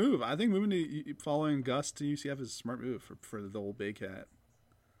it's a good move. I think moving to following Gus to UCF is a smart move for the old Big Cat.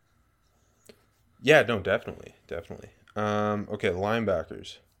 Yeah, no, definitely. Okay,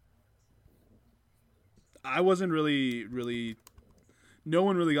 linebackers. I wasn't really. No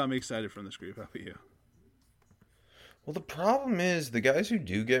one really got me excited from this group. How about you? Well, the problem is the guys who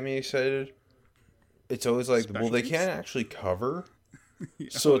do get me excited, it's always like, they can't actually cover.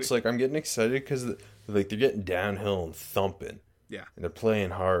 So it's like I'm getting excited because they're getting downhill and thumping. Yeah. And they're playing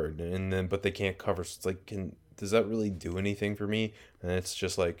hard, but they can't cover. So it's like, does that really do anything for me? And it's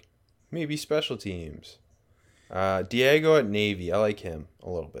just like, maybe special teams. Diego at Navy, I like him a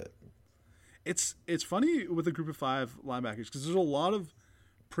little bit. it's funny with a group of 5 linebackers because there's a lot of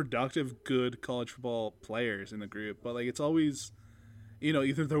productive, good college football players in the group, but like it's always,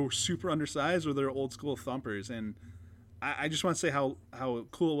 either they're super undersized or they're old school thumpers. And I just want to say how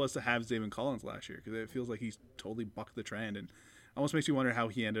cool it was to have Zaven Collins last year because it feels like he's totally bucked the trend and almost makes you wonder how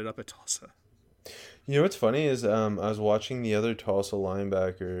he ended up at Tulsa. You know what's funny is I was watching the other Tulsa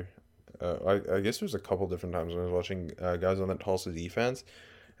linebacker. I guess there's a couple different times when I was watching guys on that Tulsa defense,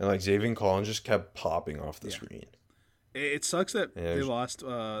 and like Zaven Collins just kept popping off the screen. It sucks that they lost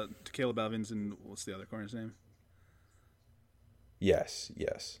to Caleb Evans and what's the other corner's name? Yes.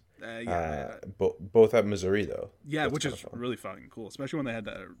 Yeah. Both at Missouri though. Yeah, which is really fucking cool, especially when they had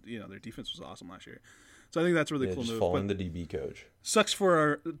that. Their defense was awesome last year. So I think that's a really cool just move. Following the DB coach sucks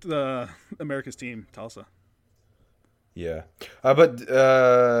for the America's team, Tulsa. Yeah, I don't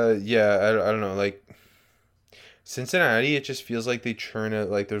know. Like Cincinnati, it just feels like they churn out.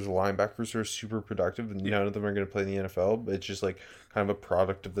 Like there's linebackers who are super productive, and none of them are going to play in the NFL. But it's just like kind of a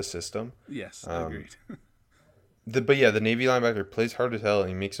product of the system. Yes, agreed. The Navy linebacker plays hard as hell, and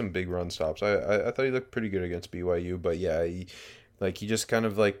he makes some big run stops. I thought he looked pretty good against BYU, but yeah, he just kind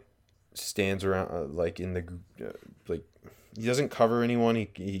of like stands around like in the like he doesn't cover anyone.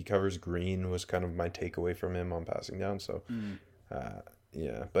 He covers green was kind of my takeaway from him on passing down. So but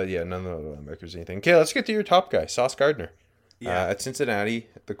none of the linebackers anything. Okay, let's get to your top guy, Sauce Gardner. At Cincinnati,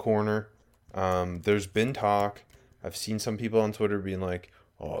 at the corner. There's been talk. I've seen some people on Twitter being like,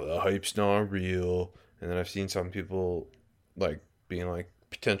 "Oh, the hype's not real," and then I've seen some people like being like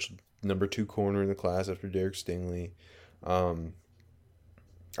potential number 2 corner in the class after Derek Stingley.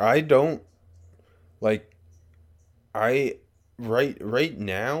 I don't like. Right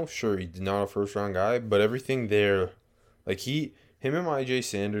now, sure, he's not a first round guy, but everything there, like him and IJ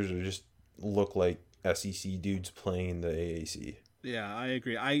Sanders are just look like SEC dudes playing in the AAC. Yeah, I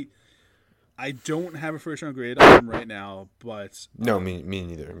agree. I don't have a first round grade on him right now, but no, me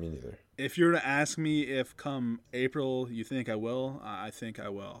neither. If you were to ask me if come April you think I will, I think I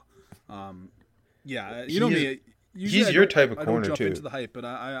will. You know me. He's your type of corner too. I don't jump into the hype, but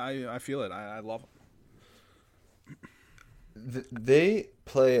I feel it. I love him. They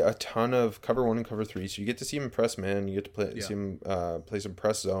play a ton of cover 1 and cover 3, so you get to see him press man. You get to see him play some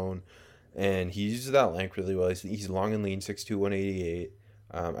press zone, and he uses that length really well. He's long and lean, 6'2", 188.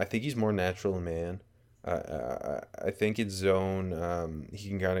 I think he's more natural in man. I think in zone, he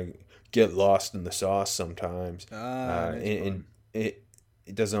can kind of get lost in the sauce sometimes, and it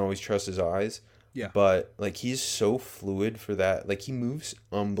doesn't always trust his eyes. Yeah, but like he's so fluid for that. Like he moves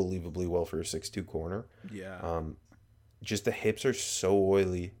unbelievably well for a 6'2" corner. Yeah. Just the hips are so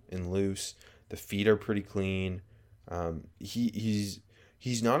oily and loose. The feet are pretty clean. He's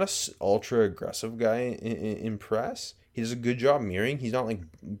not a ultra aggressive guy in press. He does a good job mirroring. He's not like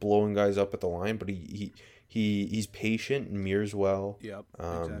blowing guys up at the line, but he's patient and mirrors well. Yep,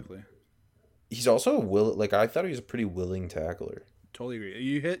 exactly. He's also I thought he was a pretty willing tackler. Totally agree.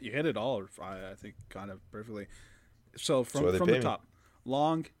 You hit it all. I think kind of perfectly. So from the top,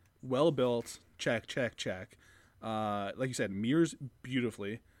 long, well built. Check. Like you said, mirrors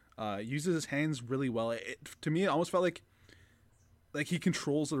beautifully. Uses his hands really well. To me, it almost felt like he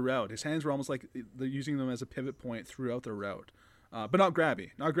controls the route. His hands were almost like they're using them as a pivot point throughout the route, but not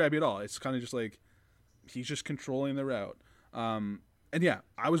grabby at all. It's kind of just like he's just controlling the route. And yeah,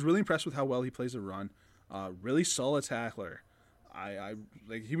 I was really impressed with how well he plays the run. Really solid tackler. I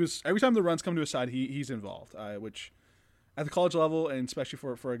like he was every time the runs come to his side, he's involved. Which at the college level, and especially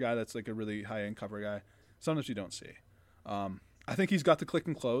for a guy that's like a really high end cover guy, sometimes you don't see. I think he's got the click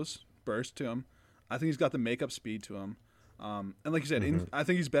and close burst to him. I think he's got the makeup speed to him. And like you said, I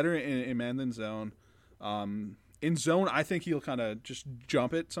think he's better in man than zone. In zone, I think he'll kind of just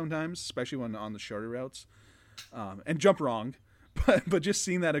jump it sometimes, especially when on the shorter routes, and jump wrong. But just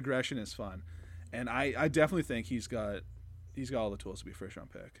seeing that aggression is fun, and I definitely think he's got all the tools to be a first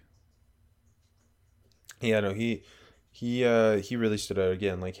round pick. Yeah, no, he really stood out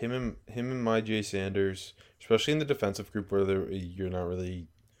again. Like him and IJ Sanders, especially in the defensive group where there's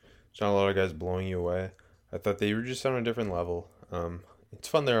not a lot of guys blowing you away. I thought they were just on a different level. It's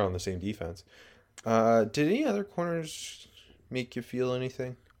fun they're on the same defense. Did any other corners make you feel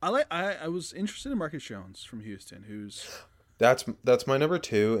anything? I was interested in Marcus Jones from Houston, who's that's my number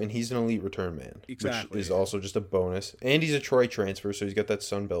 2, and he's an elite return man. Exactly. Which is also just a bonus. And he's a Troy transfer, so he's got that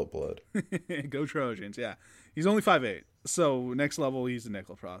Sun Belt blood. Go Trojans, yeah. He's only 5'8", so next level he's a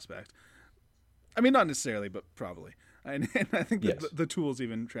nickel prospect. I mean, not necessarily, but probably. And I think the tools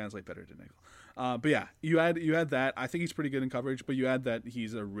even translate better to nickel. But yeah, you add that. I think he's pretty good in coverage, but you add that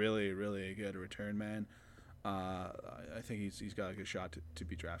he's a really, really good return man. I think he's got a good shot to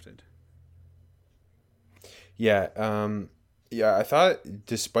be drafted. Yeah, yeah. I thought,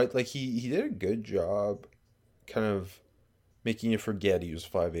 despite like he did a good job, kind of making you forget he was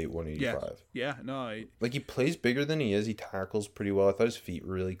 5'8", 185. Yeah. No. Like he plays bigger than he is. He tackles pretty well. I thought his feet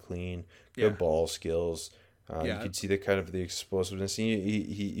were really clean. Good ball skills. You could see the kind of the explosiveness.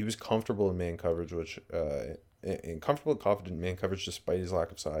 He was comfortable in man coverage, which comfortable, confident man coverage despite his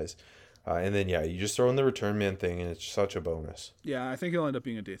lack of size. And then you just throw in the return man thing, and it's such a bonus. Yeah, I think he'll end up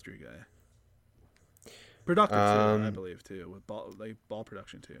being a day 3 guy. Productive too, I believe too, with ball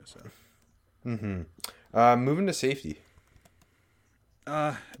production too. So. Moving to safety.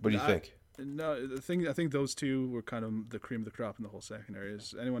 What do you think? No, I think those two were kind of the cream of the crop in the whole secondary.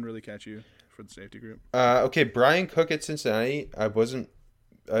 Does anyone really catch you for the safety group? Okay, Brian Cook at Cincinnati. I wasn't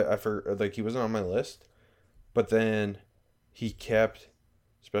he wasn't on my list, but then he kept,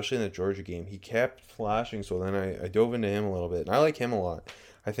 especially in the Georgia game, he kept flashing. So then I dove into him a little bit, and I like him a lot.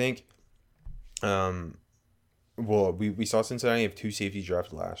 I think, we saw Cincinnati have 2 safeties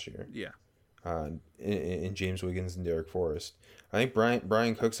drafted last year. Yeah. In James Wiggins and Derek Forrest. I think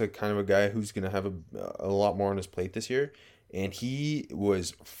Brian Cook's a kind of a guy who's going to have a lot more on his plate this year, and he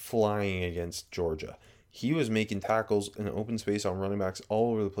was flying against Georgia. He was making tackles in open space on running backs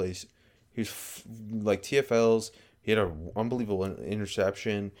all over the place. He was like TFLs. He had an unbelievable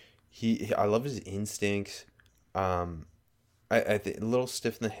interception. I love his instincts. I think a little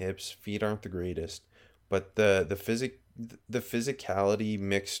stiff in the hips. Feet aren't the greatest, but the physicality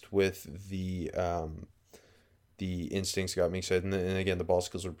mixed with the instincts got me excited, and again the ball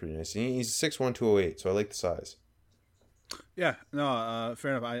skills were pretty nice. He's 6'1", 208, so I like the size. Yeah, no,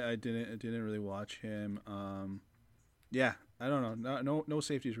 fair enough. I didn't really watch him. Yeah, I don't know. No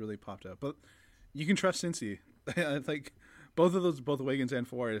safeties really popped up, but you can trust Cincy. Like both Wiggins and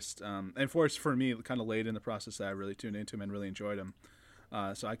Forrest. And Forrest for me kind of late in the process that I really tuned into him and really enjoyed him.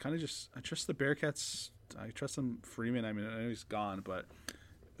 So I kind of I trust the Bearcats. I trust them. Freeman. I mean, I know he's gone, but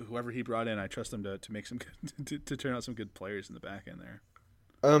whoever he brought in, I trust them to make some good, to turn out some good players in the back end there.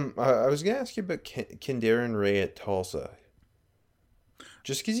 I was gonna ask you about Kendarin Ray at Tulsa.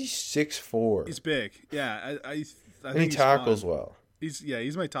 Just because he's 6'4", he's big. Yeah, I and he tackles well.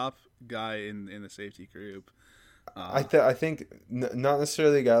 He's my top guy in the safety group. I think not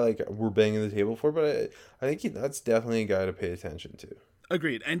necessarily a guy like we're banging the table for, but I think that's definitely a guy to pay attention to.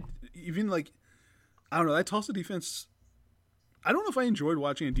 Agreed, and even like I don't know, that Tulsa defense. I don't know if I enjoyed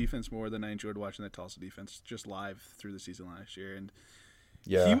watching a defense more than I enjoyed watching that Tulsa defense just live through the season last year, and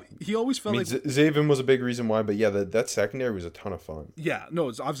he always felt like Zaven was a big reason why, but that secondary was a ton of fun. Yeah, no,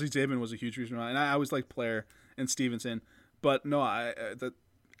 it's obviously Zaven was a huge reason why, and I always liked Player and Stevenson, but no, the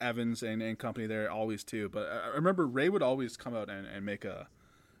Evans and company there always too. But I remember Ray would always come out and make a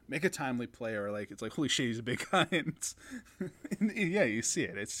timely play, or like it's like holy shit, he's a big guy, and yeah, you see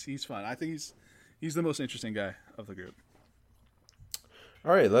it. He's fun. I think he's the most interesting guy of the group.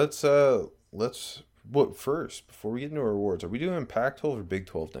 All right, let's first before we get into our awards, are we doing Pac-12 or Big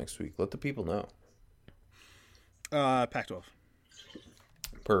 12 next week? Let the people know. Pac-12.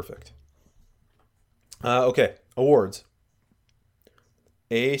 Perfect. Okay, awards.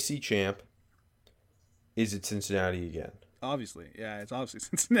 AAC champ. Is it Cincinnati again? Obviously, yeah, it's obviously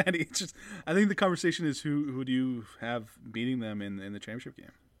Cincinnati. It's just I think the conversation is who do you have beating them in the championship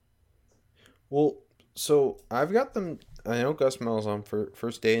game? Well, so I've got them. I know Gus Malzahn for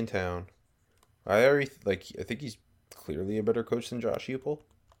first day in town. I think he's clearly a better coach than Josh Heupel.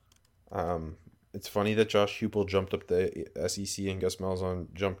 It's funny that Josh Heupel jumped up the SEC and Gus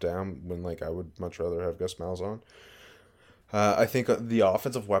Malzahn jumped down when I would much rather have Gus Malzahn. I think the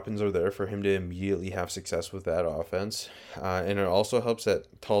offensive weapons are there for him to immediately have success with that offense. And it also helps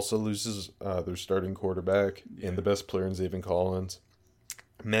that Tulsa loses their starting quarterback and the best player in Zaven Collins.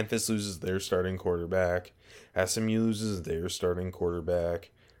 Memphis loses their starting quarterback. SMU loses their starting quarterback.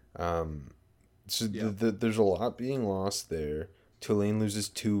 There's a lot being lost there. Tulane loses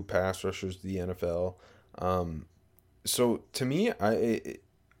 2 pass rushers to the NFL. So to me,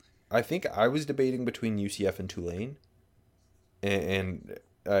 I think I was debating between UCF and Tulane. And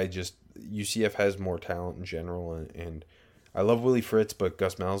UCF has more talent in general, and I love Willie Fritz, but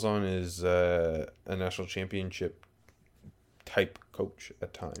Gus Malzahn is a national championship type coach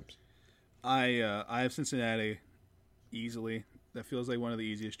at times. I have Cincinnati easily. That feels like one of the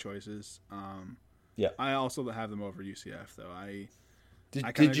easiest choices. Yeah. I also have them over UCF though.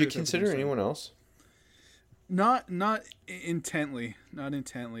 Did you consider anyone else? Not intently. Not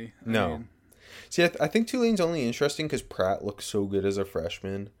intently. No. See, I think Tulane's only interesting because Pratt looks so good as a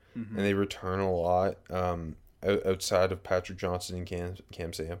freshman, and they return a lot outside of Patrick Johnson and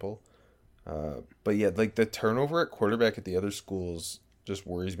Cam Sample. But yeah, the turnover at quarterback at the other schools just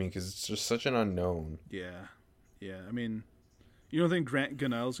worries me because it's just such an unknown. Yeah. Yeah. I mean, you don't think Grant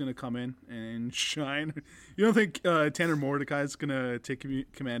Gunnell's going to come in and shine? You don't think Tanner Mordecai's going to take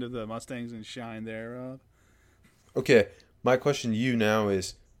command of the Mustangs and shine there? Okay, my question to you now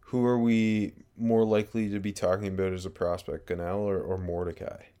is, who are we more likely to be talking about as a prospect, Gunnell or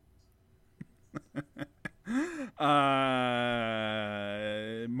Mordecai?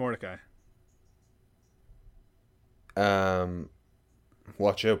 Mordecai.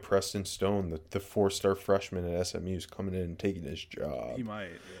 Watch out, Preston Stone, the 4-star freshman at SMU is coming in and taking his job. He might.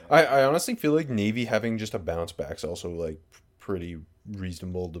 Yeah. I honestly feel like Navy having just a bounce back is also like pretty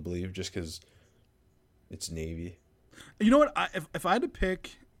reasonable to believe, just because it's Navy. You know what? If I had to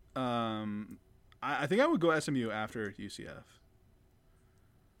pick, I think I would go SMU after UCF.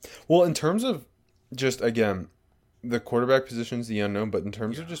 Well, in terms of just, again, the quarterback position's the unknown, but in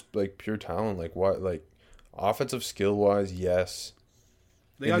terms of just like pure talent, like what, like offensive skill wise, yes.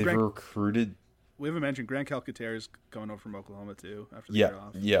 They've recruited. We haven't mentioned Grant Calcaterra is coming over from Oklahoma too after the year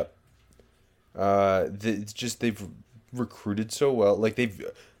off. Yep. It's just they've recruited so well. Like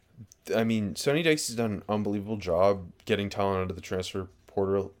Sonny Dykes has done an unbelievable job getting talent out of the transfer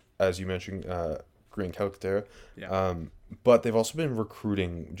portal, as you mentioned, Grant Calcaterra. Yeah. But they've also been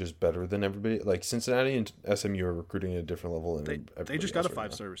recruiting just better than everybody. Like Cincinnati and SMU are recruiting at a different level than they just got a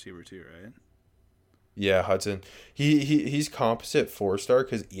 5-star receiver too, right? Yeah, Hudson. He's composite 4-star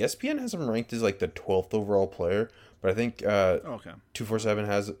because ESPN has him ranked as like the 12th overall player, but I think 247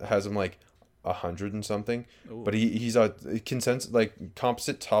 has him like 100 and something. Ooh. But he's a consensus like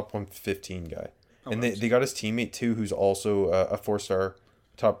composite top 115 guy, and they got his teammate too, who's also a 4-star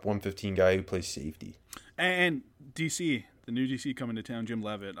top 115 guy who plays safety. And DC, the new DC coming to town, Jim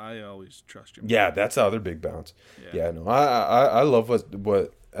Leavitt. I always trust Jim. Yeah, that's the other big bounce. Yeah, no, I love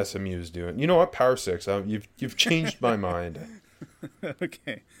what SMU is doing. You know what? Power 6. You've changed my mind.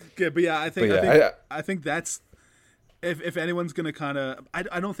 Okay, good, but yeah, I think that's if anyone's gonna kind of,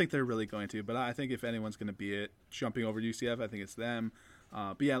 I don't think they're really going to, but I think if anyone's gonna be it, jumping over UCF, I think it's them.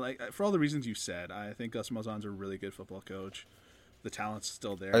 But yeah, like for all the reasons you said, I think Gus Malzahn's a really good football coach. The talent's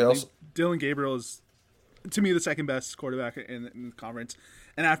still there. I think Dylan Gabriel is, to me, the second best quarterback in the conference,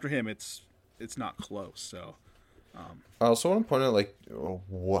 and after him, it's not close. So. I also want to point out like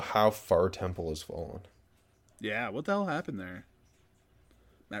how far Temple has fallen. Yeah, what the hell happened there?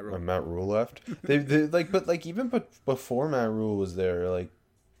 Matt Rule left. They've before Matt Rule was there, like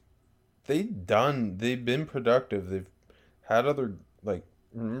they've been productive. They've had other, like,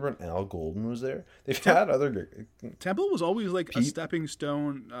 remember when Al Golden was there? They've had other. Temple was always like a stepping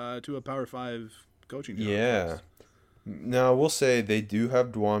stone to a Power 5 coaching job. Yeah. Now, we'll say they do have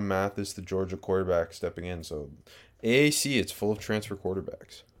Dwan Mathis, the Georgia quarterback, stepping in. So, AAC, it's full of transfer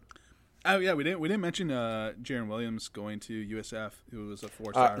quarterbacks. Oh yeah, we didn't mention Jaron Williams going to USF, who was a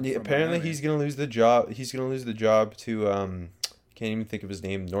 4-star. Apparently, he's going to lose the job. He's going to lose the job to can't even think of his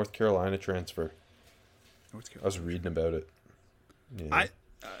name. North Carolina transfer. I was reading about it. Yeah.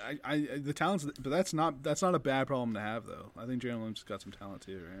 The talents, but that's not a bad problem to have though. I think Jaron Williams has got some talent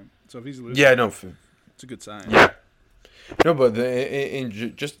too, right? So if he's losing, it's a good sign. Yeah. No, but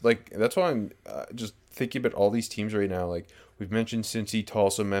just like that's why I'm just thinking about all these teams right now. Like we've mentioned Cincy,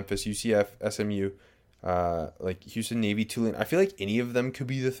 Tulsa, Memphis, UCF, SMU, like Houston, Navy, Tulane. I feel like any of them could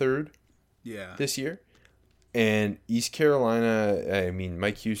be the third. Yeah. This year, and East Carolina. I mean,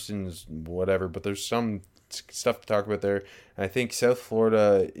 Mike Houston's whatever, but there's some stuff to talk about there. And I think South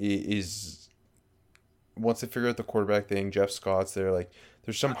Florida is once they figure out the quarterback thing, Jeff Scott's there. Like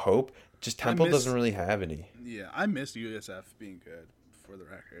there's some hope. Just Temple doesn't really have any. Yeah, I missed USF being good, for the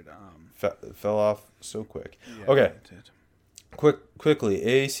record. Fell off so quick. Yeah, okay. Quickly,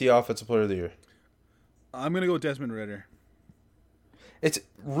 AAC Offensive Player of the Year. I'm going to go with Desmond Ridder. It's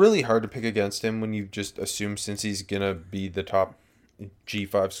really hard to pick against him when you just assume since he's going to be the top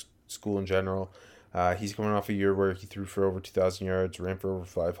G5 school in general. He's coming off a year where he threw for over 2,000 yards, ran for over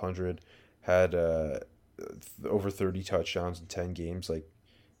 500, had over 30 touchdowns in 10 games. Like,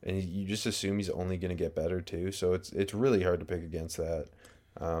 and you just assume he's only going to get better too. So it's really hard to pick against that.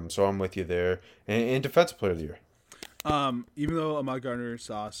 So I'm with you there. And Defensive Player of the Year. Even though Ahmad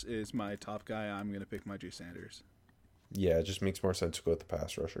Gardner-Sauce is my top guy, I'm going to pick Myjai Sanders. Yeah, it just makes more sense to go with the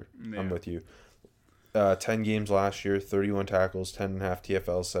pass rusher. Yeah. I'm with you. 10 games last year, 31 tackles, 10.5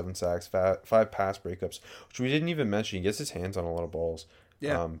 TFLs, 7 sacks, 5 pass breakups, which we didn't even mention. He gets his hands on a lot of balls.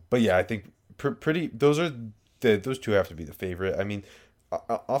 Yeah. But yeah, I think pretty. Those two have to be the favorite. I mean,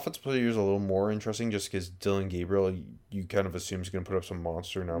 offensive player is a little more interesting just because Dylan Gabriel, you kind of assume is going to put up some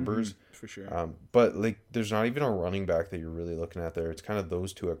monster numbers. For sure. But like, there's not even a running back that you're really looking at there. It's kind of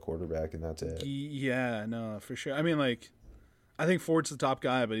those two at quarterback, and that's it. Yeah, no, for sure. I mean, like, I think Ford's the top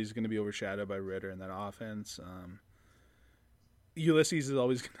guy, but he's going to be overshadowed by Ritter in that offense. Ulysses is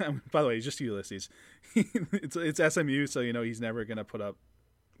always going to... By the way, he's just Ulysses. it's SMU, so, he's never going to put up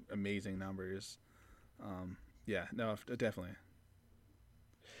amazing numbers. Yeah, no, definitely.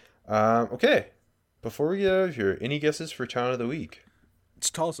 Okay. Before we get out of here, any guesses for Town of the Week? It's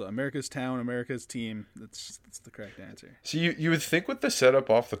Tulsa, America's town, America's team. That's the correct answer. So you would think with the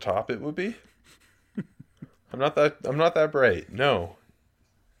setup off the top it would be? I'm not that bright. No.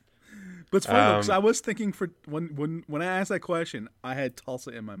 But it's funny because I was thinking for when I asked that question, I had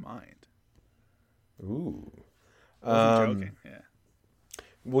Tulsa in my mind. Ooh. I wasn't joking. Yeah.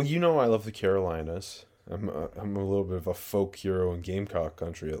 Well, I love the Carolinas. I'm a little bit of a folk hero in Gamecock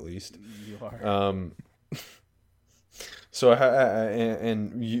country, at least. You are. So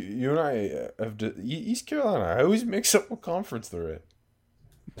and you and I have East Carolina. I always mix up what conference they're in.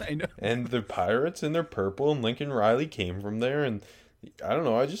 I know. And the Pirates and they're purple, and Lincoln Riley came from there, and I don't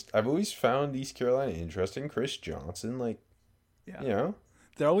know. I've always found East Carolina interesting. Chris Johnson, yeah.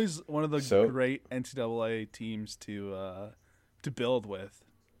 They're always one of the great NCAA teams to build with.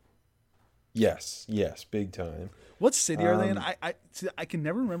 Yes, big time. What city are they in? I can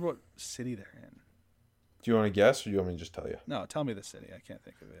never remember what city they're in. Do you want to guess, or do you want me to just tell you? No, tell me the city. I can't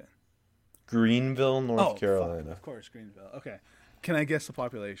think of it. Greenville, North Carolina. Fuck, of course, Greenville. Okay. Can I guess the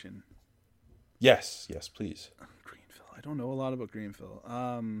population? Yes, please. Greenville. I don't know a lot about Greenville.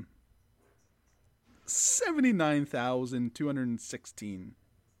 79,216.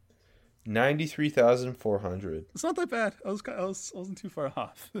 93,400. It's not that bad. I wasn't too far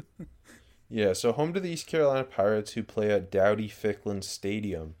off. Yeah, so home to the East Carolina Pirates, who play at Dowdy-Ficklen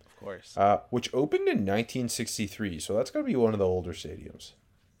Stadium. Of course. Which opened in 1963, so that's got to be one of the older stadiums.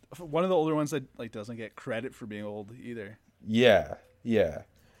 One of the older ones that doesn't get credit for being old either. Yeah.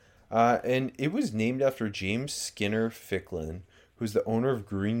 And it was named after James Skinner Ficklin, who's the owner of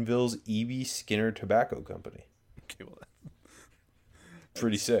Greenville's E.B. Skinner Tobacco Company. Okay, well,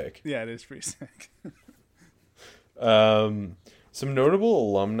 pretty sick. Yeah, it is pretty sick. Some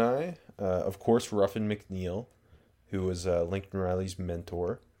notable alumni, of course, Ruffin McNeil, who was Lincoln Riley's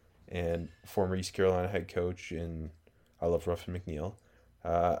mentor and former East Carolina head coach, and I love Ruffin McNeil.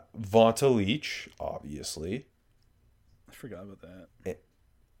 Vonta Leach, obviously. I forgot about that.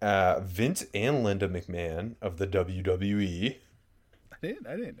 Vince and Linda McMahon of the WWE. I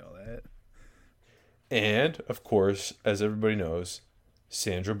didn't know that. And, of course, as everybody knows,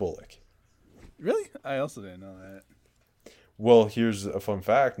 Sandra Bullock. Really? I also didn't know that. Well, here's a fun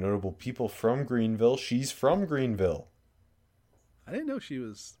fact. Notable people from Greenville. She's from Greenville. I didn't know she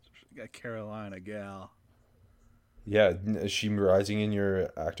was a Carolina gal. Yeah, is she rising in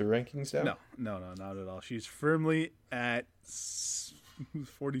your actor rankings now? No, not at all. She's firmly at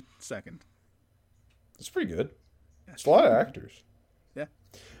 42nd. That's pretty good. It's a lot of actors. Yeah.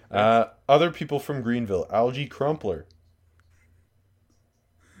 Other people from Greenville. Algie Crumpler.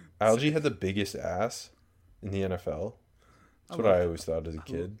 Algie had the biggest ass in the NFL. That's what I always thought as a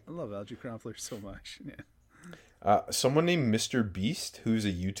kid. I love Algie Crumpler so much. Yeah. Someone named Mr. Beast, who's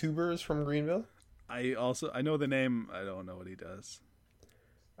a YouTuber, is from Greenville. I know the name. I don't know what he does.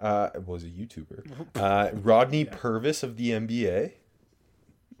 Was a YouTuber. Rodney Purvis of the NBA.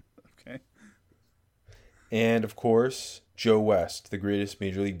 Okay. And, of course, Joe West, the greatest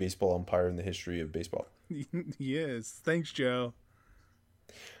Major League Baseball umpire in the history of baseball. He is. Thanks, Joe.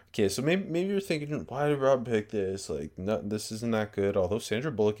 Okay, so maybe you're thinking, why did Rob pick this? Like, no, this isn't that good. Although Sandra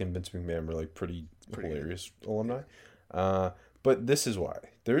Bullock and Vince McMahon were like pretty hilarious alumni. But this is why.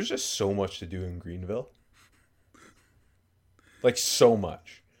 There's just so much to do in Greenville. Like, so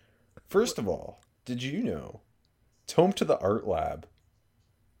much. First of all, did you know it's home to the Art Lab?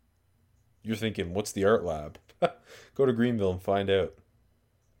 You're thinking, what's the Art Lab? Go to Greenville and find out.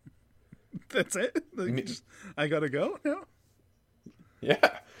 That's it? I gotta go now?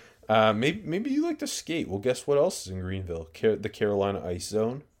 Yeah. Maybe you like to skate. Well, guess what else is in Greenville? The Carolina Ice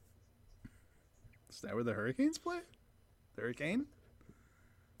Zone. Is that where the Hurricanes play? The Hurricane?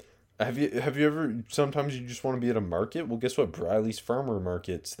 Have you ever? Sometimes you just want to be at a market. Well, guess what? Briley's Farmer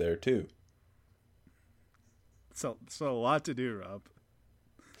Market's there too. So a lot to do, Rob.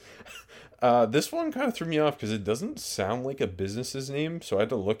 This one kind of threw me off because it doesn't sound like a business's name, so I had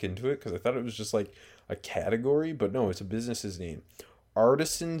to look into it because I thought it was just like a category, but no, it's a business's name.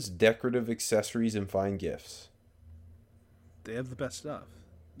 Artisans, Decorative Accessories, and Fine Gifts. They have the best stuff.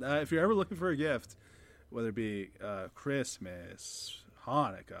 If you're ever looking for a gift, whether it be Christmas,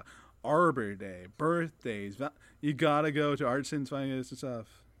 Hanukkah, Arbor Day, birthdays, you gotta go to Artisans, Fine Gifts and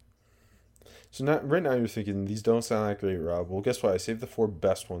stuff. So right now you're thinking, these don't sound that great, Rob. Well, guess what? I saved the 4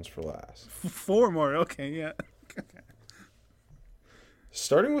 best ones for last. 4 more, okay, yeah.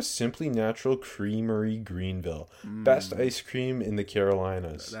 Starting with Simply Natural Creamery Greenville. Best ice cream in the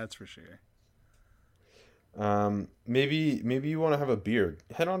Carolinas. That's for sure. Maybe you want to have a beer.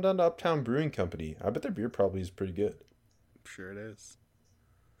 Head on down to Uptown Brewing Company. I bet their beer probably is pretty good. Sure it is.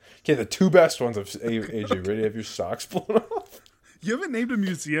 Okay, the two best ones of AJ. Ready to have your socks blown off? You haven't named a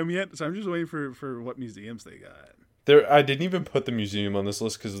museum yet, so I'm just waiting for what museums they got. I didn't even put the museum on this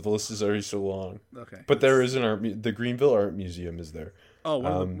list because the list is already so long. Okay. But there is the Greenville Art Museum is there. Oh,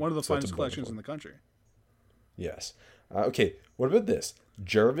 one of the finest collections in the country. Yes. Okay, what about this?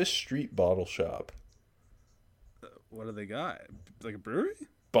 Jarvis Street Bottle Shop. What do they got? Like a brewery?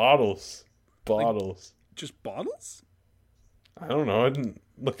 Bottles. Like, just bottles? I don't know. I didn't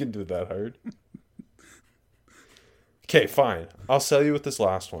look into it that hard. Okay, fine. I'll sell you with this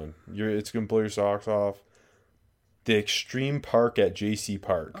last one. It's going to blow your socks off. The Extreme Park at JC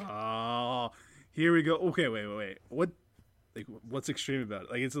Park. Oh, here we go. Okay, wait. What's extreme about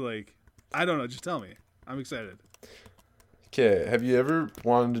it? Like, it's like, I don't know. Just tell me. I'm excited. Okay, have you ever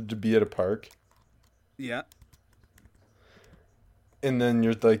wanted to be at a park? Yeah. And then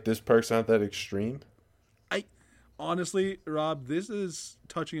you're like, this park's not that extreme? Honestly, Rob, this is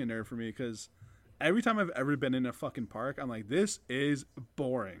touching a nerve for me because every time I've ever been in a fucking park, I'm like, this is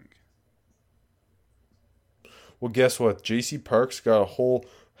boring. Well, guess what? JC Park's got a whole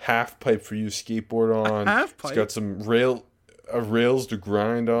half pipe for you to skateboard on. A half pipe? It's got some rails to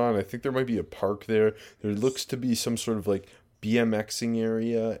grind on. I think there might be a park there. There looks to be some sort of like BMXing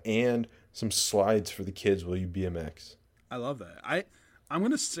area and some slides for the kids while you BMX. I love that. I'm going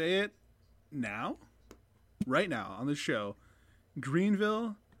to say it now, right now on the show.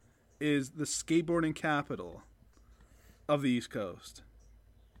 Greenville is the skateboarding capital of the East Coast.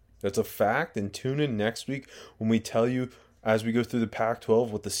 That's a fact, and tune in next week when we tell you, as we go through the Pac-12,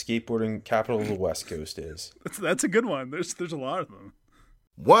 what the skateboarding capital of the West Coast is. That's a good one. There's a lot of them.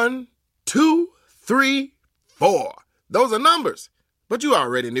 1, 2, 3, 4. Those are numbers, but you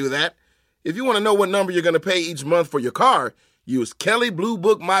already knew that. If you want to know what number you're going to pay each month for your car, use Kelley Blue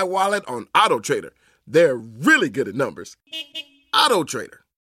Book My Wallet on AutoTrader. They're really good at numbers. AutoTrader.